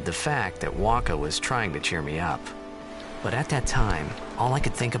appreciated the fact that Waka was trying to cheer me up. But at that time, all I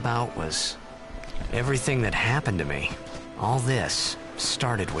could think about was everything that happened to me. All this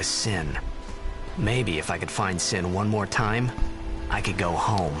started with Sin. Maybe if I could find Sin one more time, I could go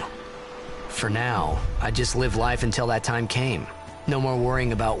home. For now, I'd just live life until that time came. No more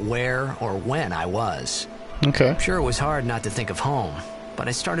worrying about where or when I was. Okay. Sure, it was hard not to think of home, but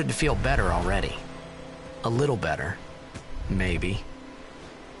I started to feel better already. A little better. Maybe.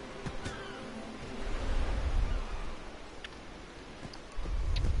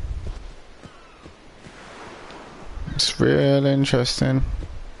 It's real interesting.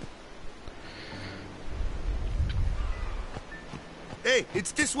 Hey,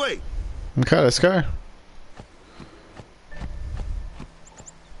 it's this way. Okay, let's go.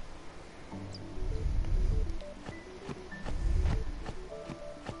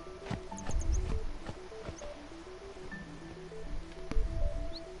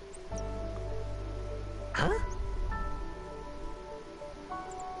 Huh?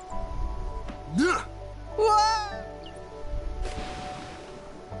 Nah.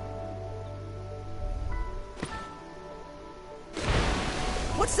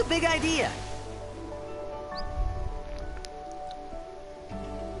 What's the big idea?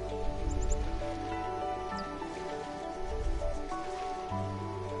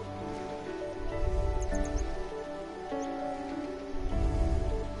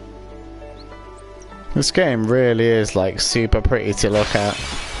 This game really is like super pretty to look at.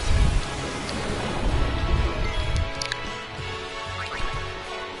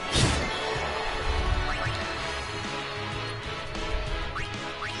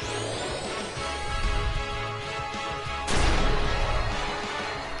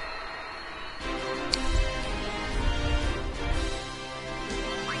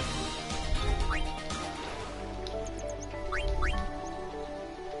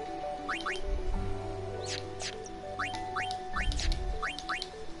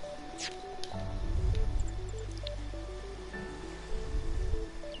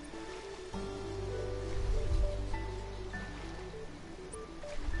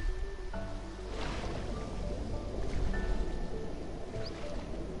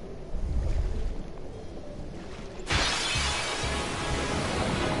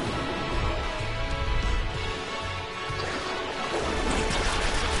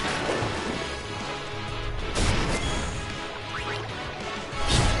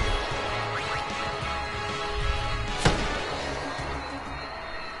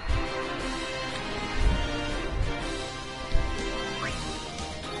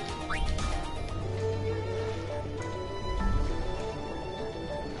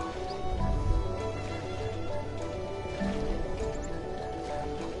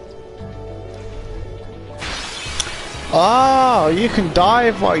 Oh, you can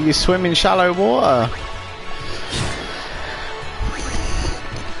dive while you swim in shallow water.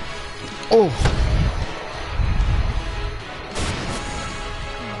 Oh.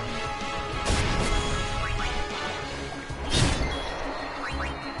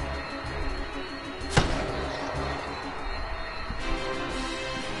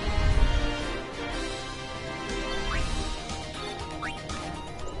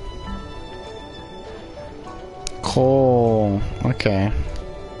 Cool. Okay.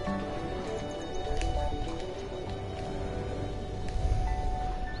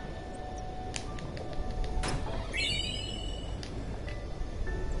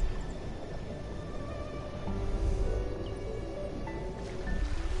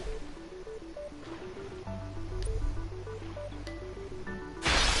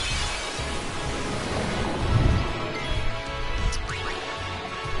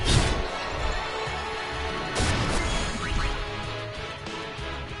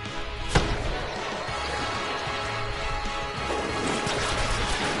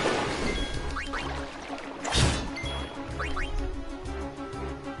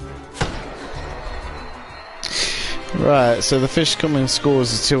 Right, so the fish come in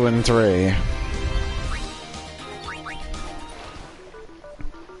scores of 2 and 3.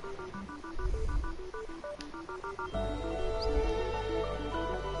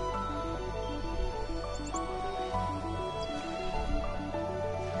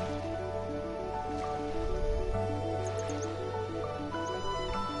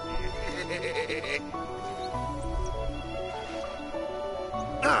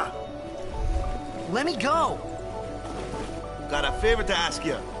 Let me go! Got a favor to ask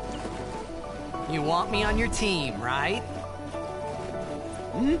you. You want me on your team, right?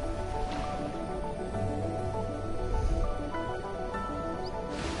 Hmm?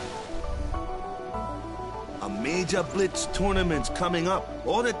 A major Blitz tournament's coming up.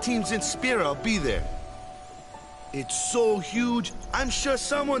 All the teams in Spira will be there. It's so huge, I'm sure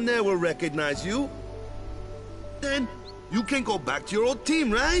someone there will recognize you. Then, you can go back to your old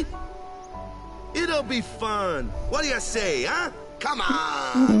team, right? It'll be fun. What do you say, huh? Come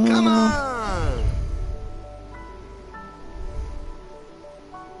on, come on!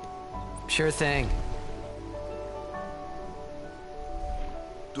 Sure thing.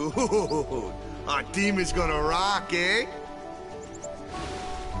 Dude, our team is gonna rock, eh?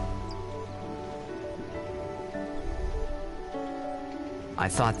 I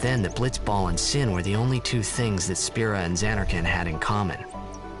thought then that Blitzball and Sin were the only two things that Spira and Zanarkand had in common.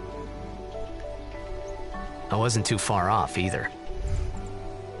 I wasn't too far off either.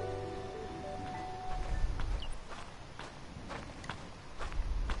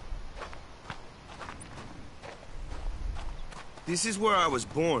 This is where I was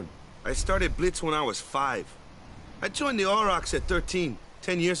born. I started Blitz when I was 5. I joined the Aurochs at 13,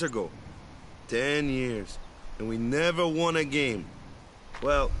 10 years ago. 10 years, and we never won a game.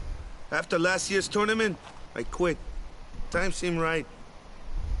 Well, after last year's tournament, I quit. Time seemed right.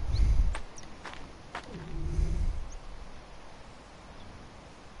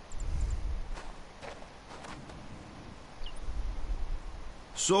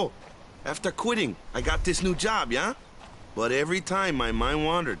 So, after quitting, I got this new job, yeah? But every time my mind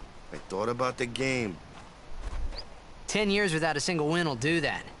wandered, I thought about the game. 10 years without a single win will do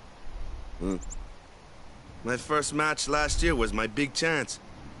that. My first match last year was my big chance.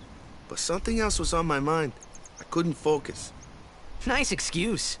 But something else was on my mind. I couldn't focus. Nice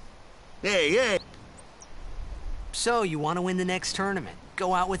excuse. Hey! So, you want to win the next tournament?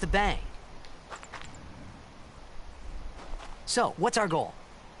 Go out with a bang. So, what's our goal?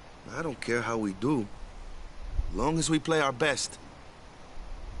 I don't care how we do. Long as we play our best.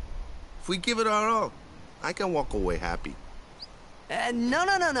 If we give it our all, I can walk away happy.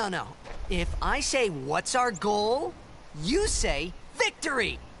 No. If I say, what's our goal? You say,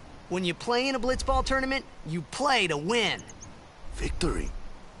 victory! When you play in a blitzball tournament, you play to win. Victory?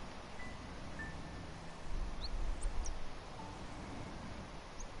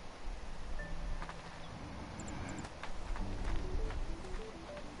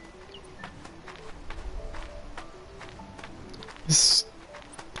 This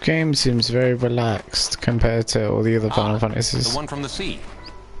game seems very relaxed compared to all the other Final Fantasies. The one from the sea.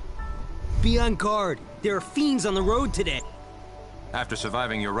 Be on guard. There are fiends on the road today. After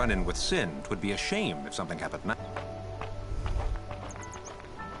surviving your run-in with Sin, 'twould be a shame if something happened now.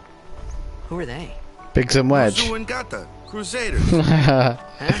 Who are they? Biggs and Wedge. Uzu and Gata, Crusaders. Huh?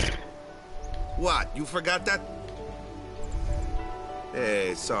 What, you forgot that?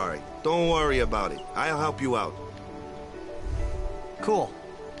 Hey, sorry. Don't worry about it. I'll help you out. Cool.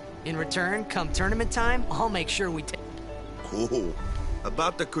 In return, come tournament time, I'll make sure we take... Cool.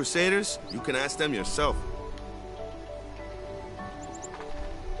 About the Crusaders, you can ask them yourself.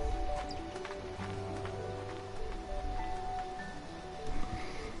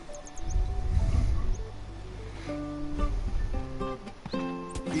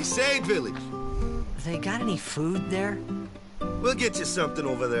 Besaid Village. They got any food there? We'll get you something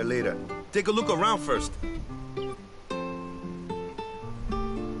over there later. Take a look around first.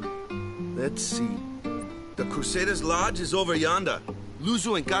 Let's see. The Crusaders' Lodge is over yonder.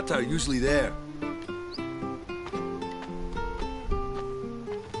 Luzu and Kata are usually there.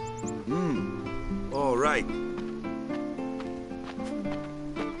 All right.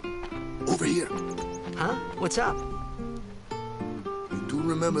 Over here. Huh? What's up? You do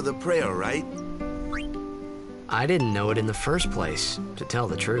remember the prayer, right? I didn't know it in the first place, to tell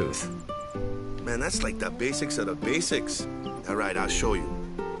the truth. Man, that's like the basics of the basics. All right, I'll show you.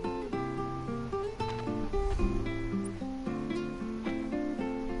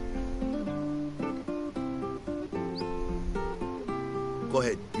 Go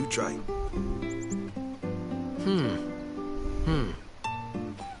ahead, you try.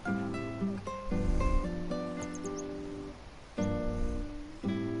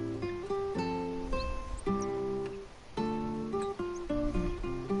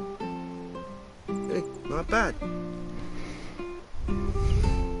 Hey, not bad.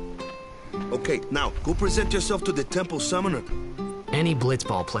 Okay, now, go present yourself to the Temple Summoner. Any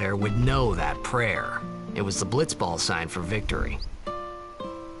blitzball player would know that prayer. It was the blitzball sign for victory.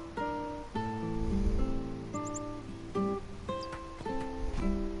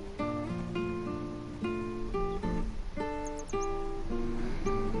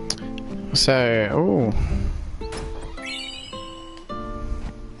 So, ooh.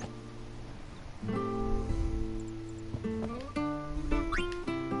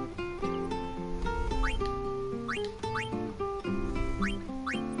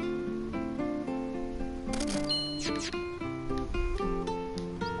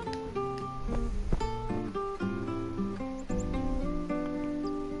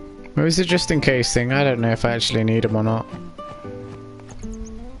 It was a just in case thing. I don't know if I actually need him or not.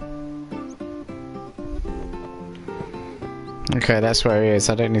 Okay, that's where he is.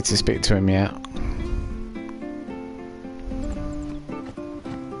 I don't need to speak to him yet.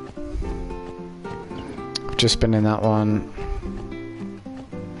 I've just been in that one.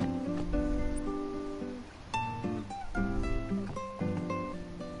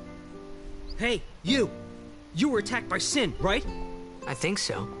 Hey, you! You were attacked by Sin, right? I think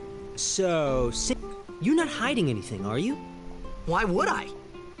so. So, Sin... You're not hiding anything, are you? Why would I?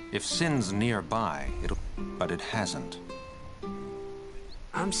 If Sin's nearby, it'll... But it hasn't.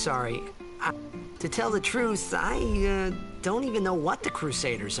 I'm sorry. To tell the truth, I don't even know what the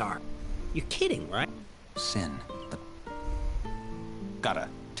Crusaders are. You're kidding, right? Sin. Gotta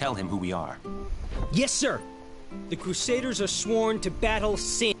tell him who we are. Yes, sir! The Crusaders are sworn to battle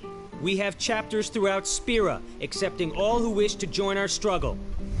Sin. We have chapters throughout Spira, accepting all who wish to join our struggle.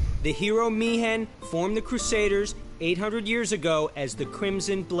 The hero Mihen formed the Crusaders 800 years ago as the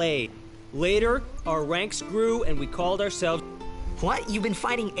Crimson Blade. Later, our ranks grew and we called ourselves... What? You've been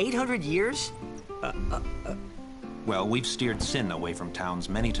fighting 800 years? Well, we've steered Sin away from towns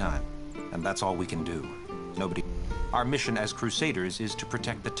many times, and that's all we can do. Nobody... Our mission as Crusaders is to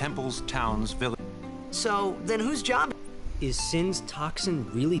protect the temples, towns, villages... So, then whose job? Is Sin's toxin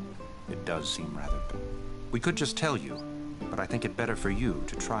really... It does seem rather... We could just tell you, but I think it better for you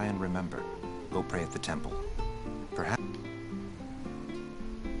to try and remember. Go pray at the temple. Perhaps...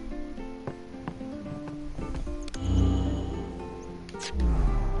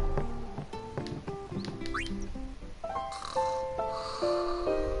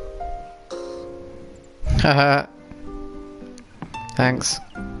 Haha. Thanks.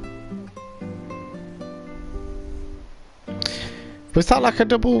 Was that like a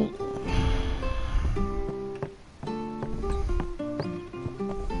double?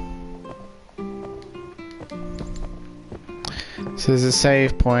 So there's a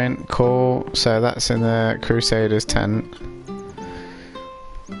save point, cool. So that's in the Crusaders tent.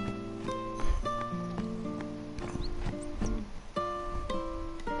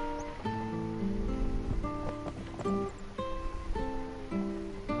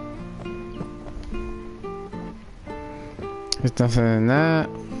 There's nothing in that.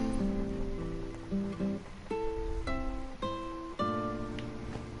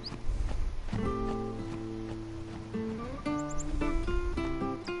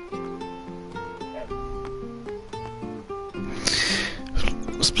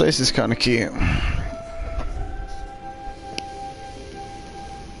 This place is kind of cute.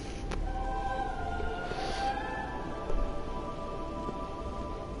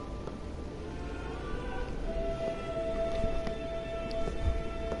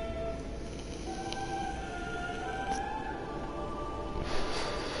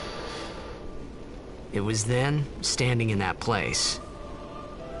 It was then, standing in that place.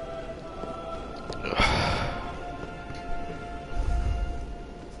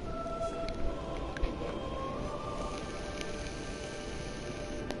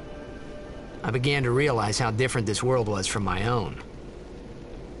 I began to realize how different this world was from my own.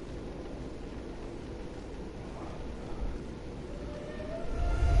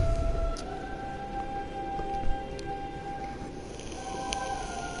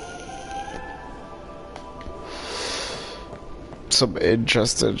 Some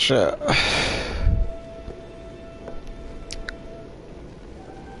interesting shit.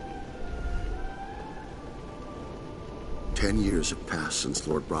 10 years have passed since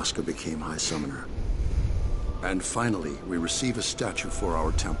Lord Braska became High Summoner. And finally, we receive a statue for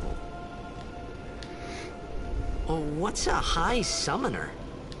our temple. Oh, what's a High Summoner?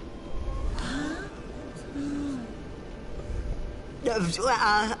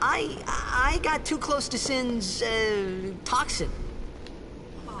 I got too close to Sin's, toxin.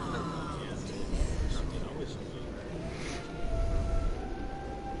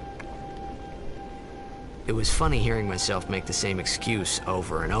 It was funny hearing myself make the same excuse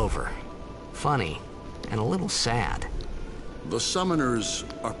over and over. Funny, and a little sad. The Summoners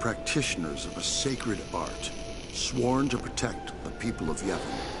are practitioners of a sacred art, sworn to protect the people of Yevon.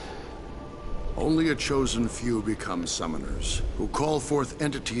 Only a chosen few become Summoners, who call forth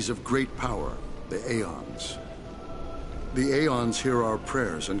entities of great power, the Aeons. The Aeons hear our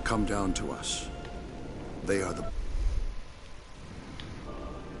prayers and come down to us. They are the...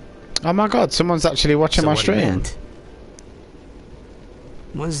 Oh my god, someone's actually watching my stream.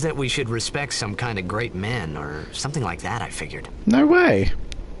 Was that we should respect some kind of great men, or something like that, I figured. No way.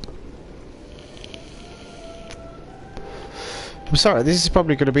 I'm sorry, this is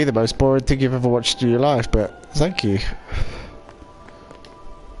probably going to be the most boring thing you've ever watched in your life, but thank you.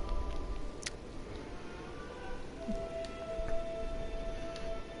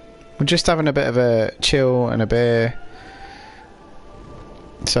 We're just having a bit of a chill and a beer.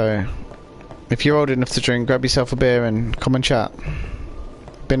 So, if you're old enough to drink, grab yourself a beer and come and chat.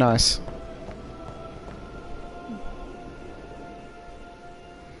 Be nice.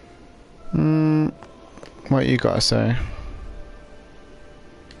 What you gotta say?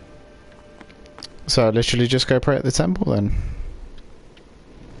 So, literally just go pray at the temple then.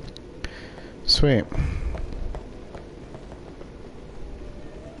 Sweet.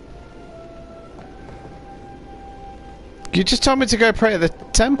 You just told me to go pray at the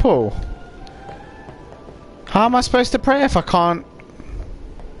temple. How am I supposed to pray if I can't?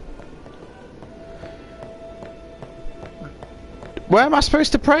 Where am I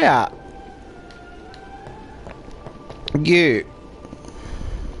supposed to pray at? You.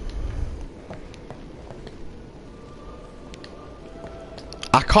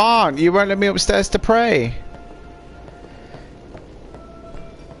 I can't. You won't let me upstairs to pray.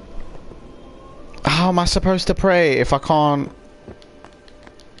 How am I supposed to pray if I can't?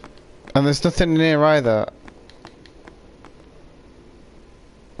 And there's nothing in here either.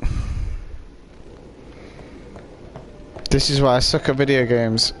 This is why I suck at video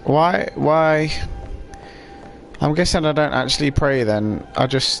games. Why? I'm guessing I don't actually pray then. I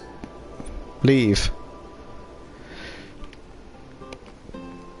just leave.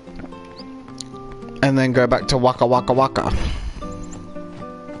 And then go back to Waka Waka Waka.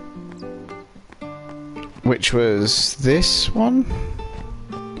 Which was this one?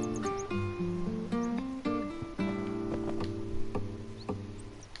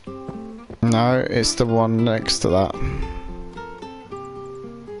 No, it's the one next to that.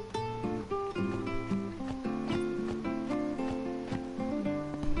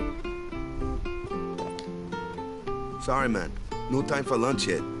 Sorry, man. No time for lunch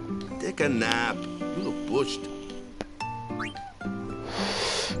yet. Take a nap. You look pushed.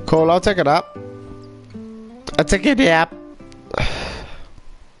 Cool, I'll take it up. I'll take it up.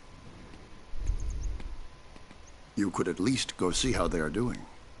 You could at least go see how they are doing.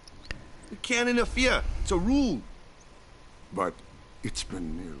 You can't interfere. It's a rule. But it's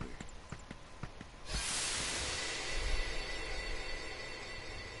been nearly.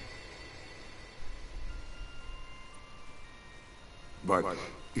 But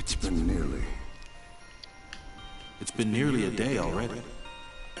it's been nearly. It's been nearly a day already.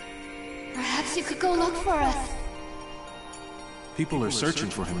 Perhaps you could go look for us. People are searching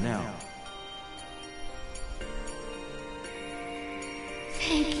for him now.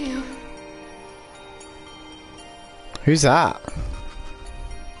 Thank you. Who's that?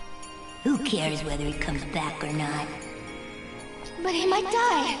 Who cares whether he comes back or not? But he might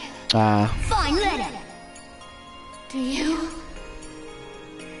die. Fine, let him. Do you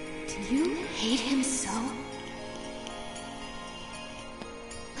hate him so?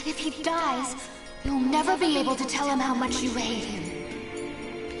 But if he dies, you'll never be able to tell him how much you hate him.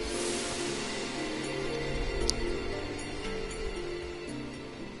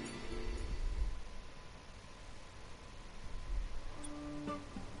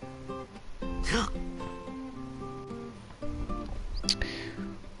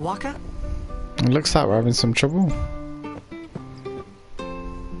 Waka? It looks like we're having some trouble.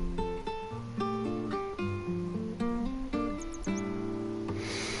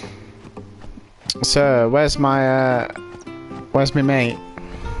 So, where's my mate?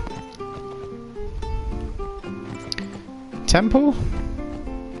 Temple?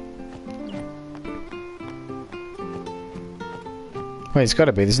 Wait, it's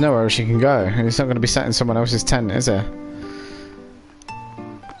gotta be. There's nowhere else you can go. And it's not gonna be sat in someone else's tent, is it?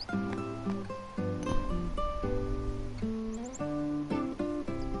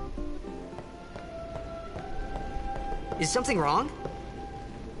 Is something wrong?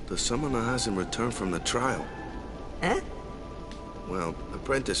 The summoner hasn't returned from the trial. Eh? Well,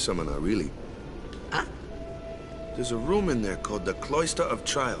 apprentice summoner, really. Huh? There's a room in there called the Cloister of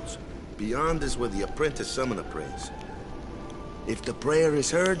Trials. Beyond is where the apprentice summoner prays. If the prayer is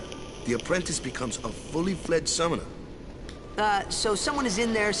heard, the apprentice becomes a fully fledged summoner. So someone is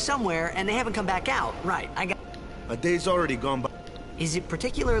in there somewhere and they haven't come back out. Right, I got... A day's already gone by. Is it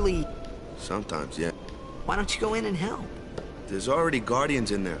particularly... Sometimes, yeah. Why don't you go in and help? There's already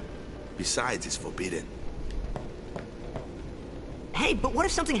guardians in there. Besides, it's forbidden. Hey, but what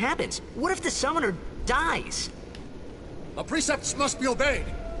if something happens? What if the summoner dies? The precepts must be obeyed.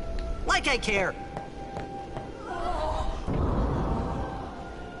 Like I care.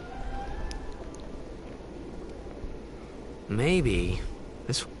 Maybe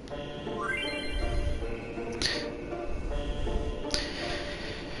this...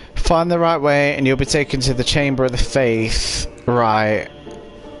 Find the right way and you'll be taken to the Chamber of the Faith. Right.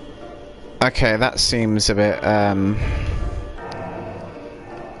 Okay, that seems a bit,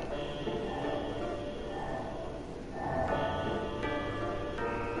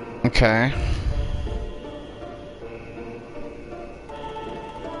 Okay.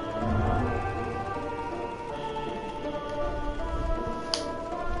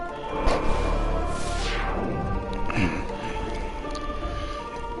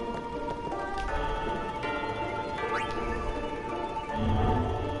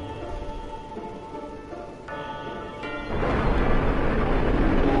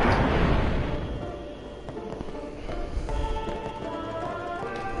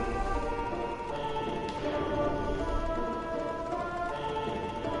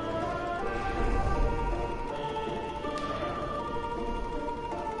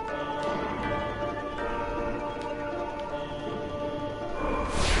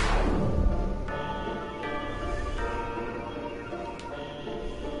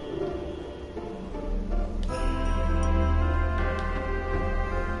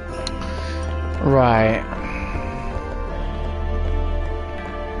 Right.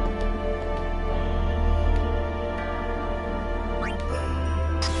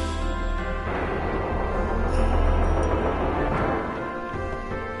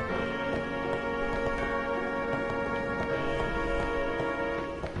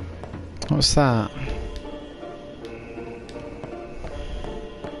 What's that?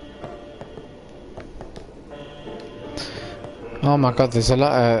 Oh my god, there's a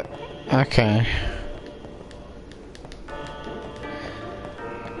lot of... Okay.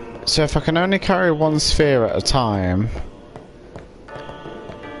 So if I can only carry one sphere at a time...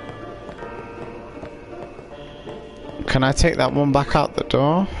 Can I take that one back out the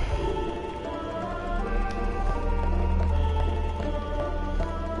door?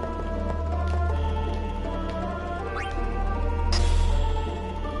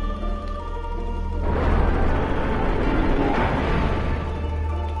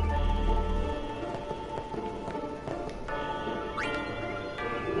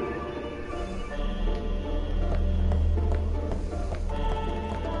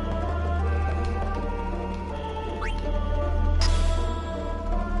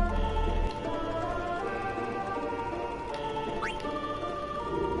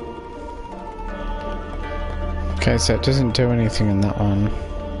 Okay, so it doesn't do anything in that one.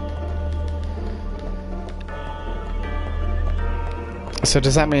 So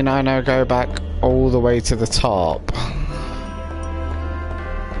does that mean I now go back all the way to the top?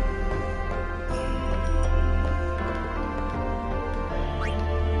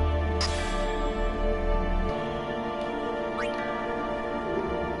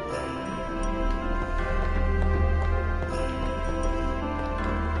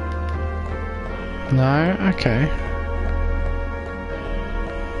 No? Okay.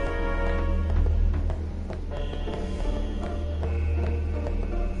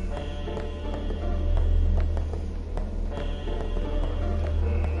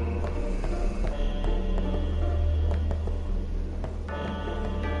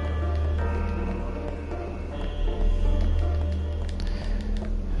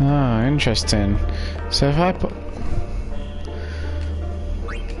 Oh, interesting. So if I put...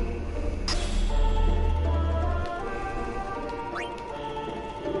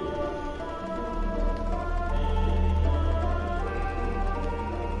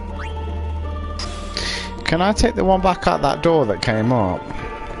 Can I take the one back out that door that came up?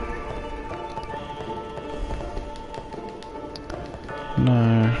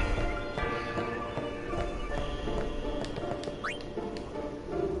 No.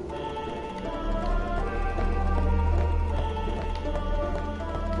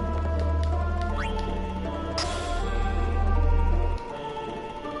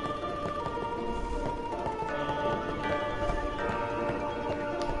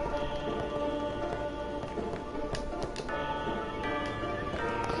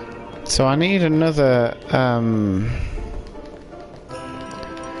 So I need another,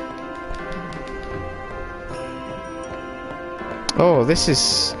 Oh, this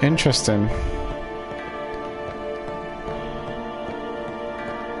is interesting.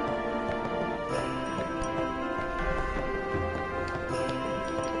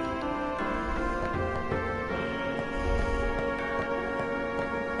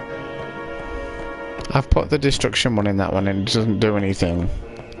 I've put the destruction one in that one and it doesn't do anything.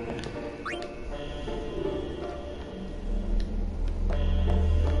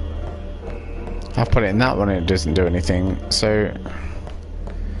 I've put it in that one and it doesn't do anything, so...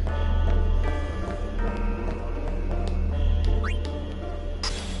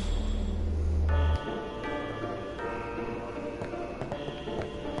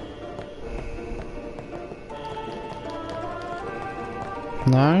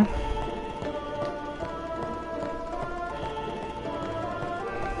 No?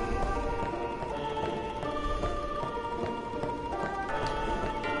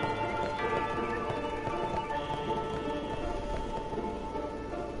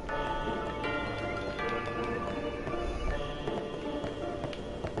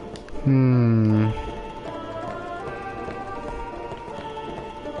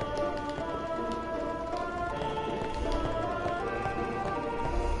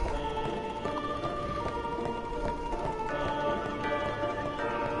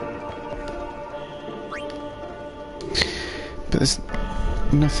 But there's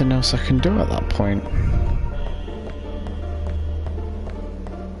nothing else I can do at that point.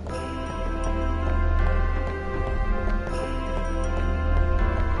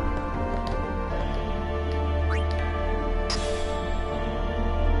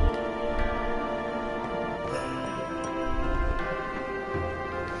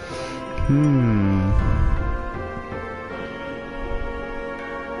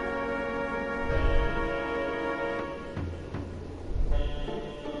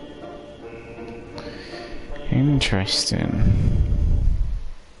 Interesting.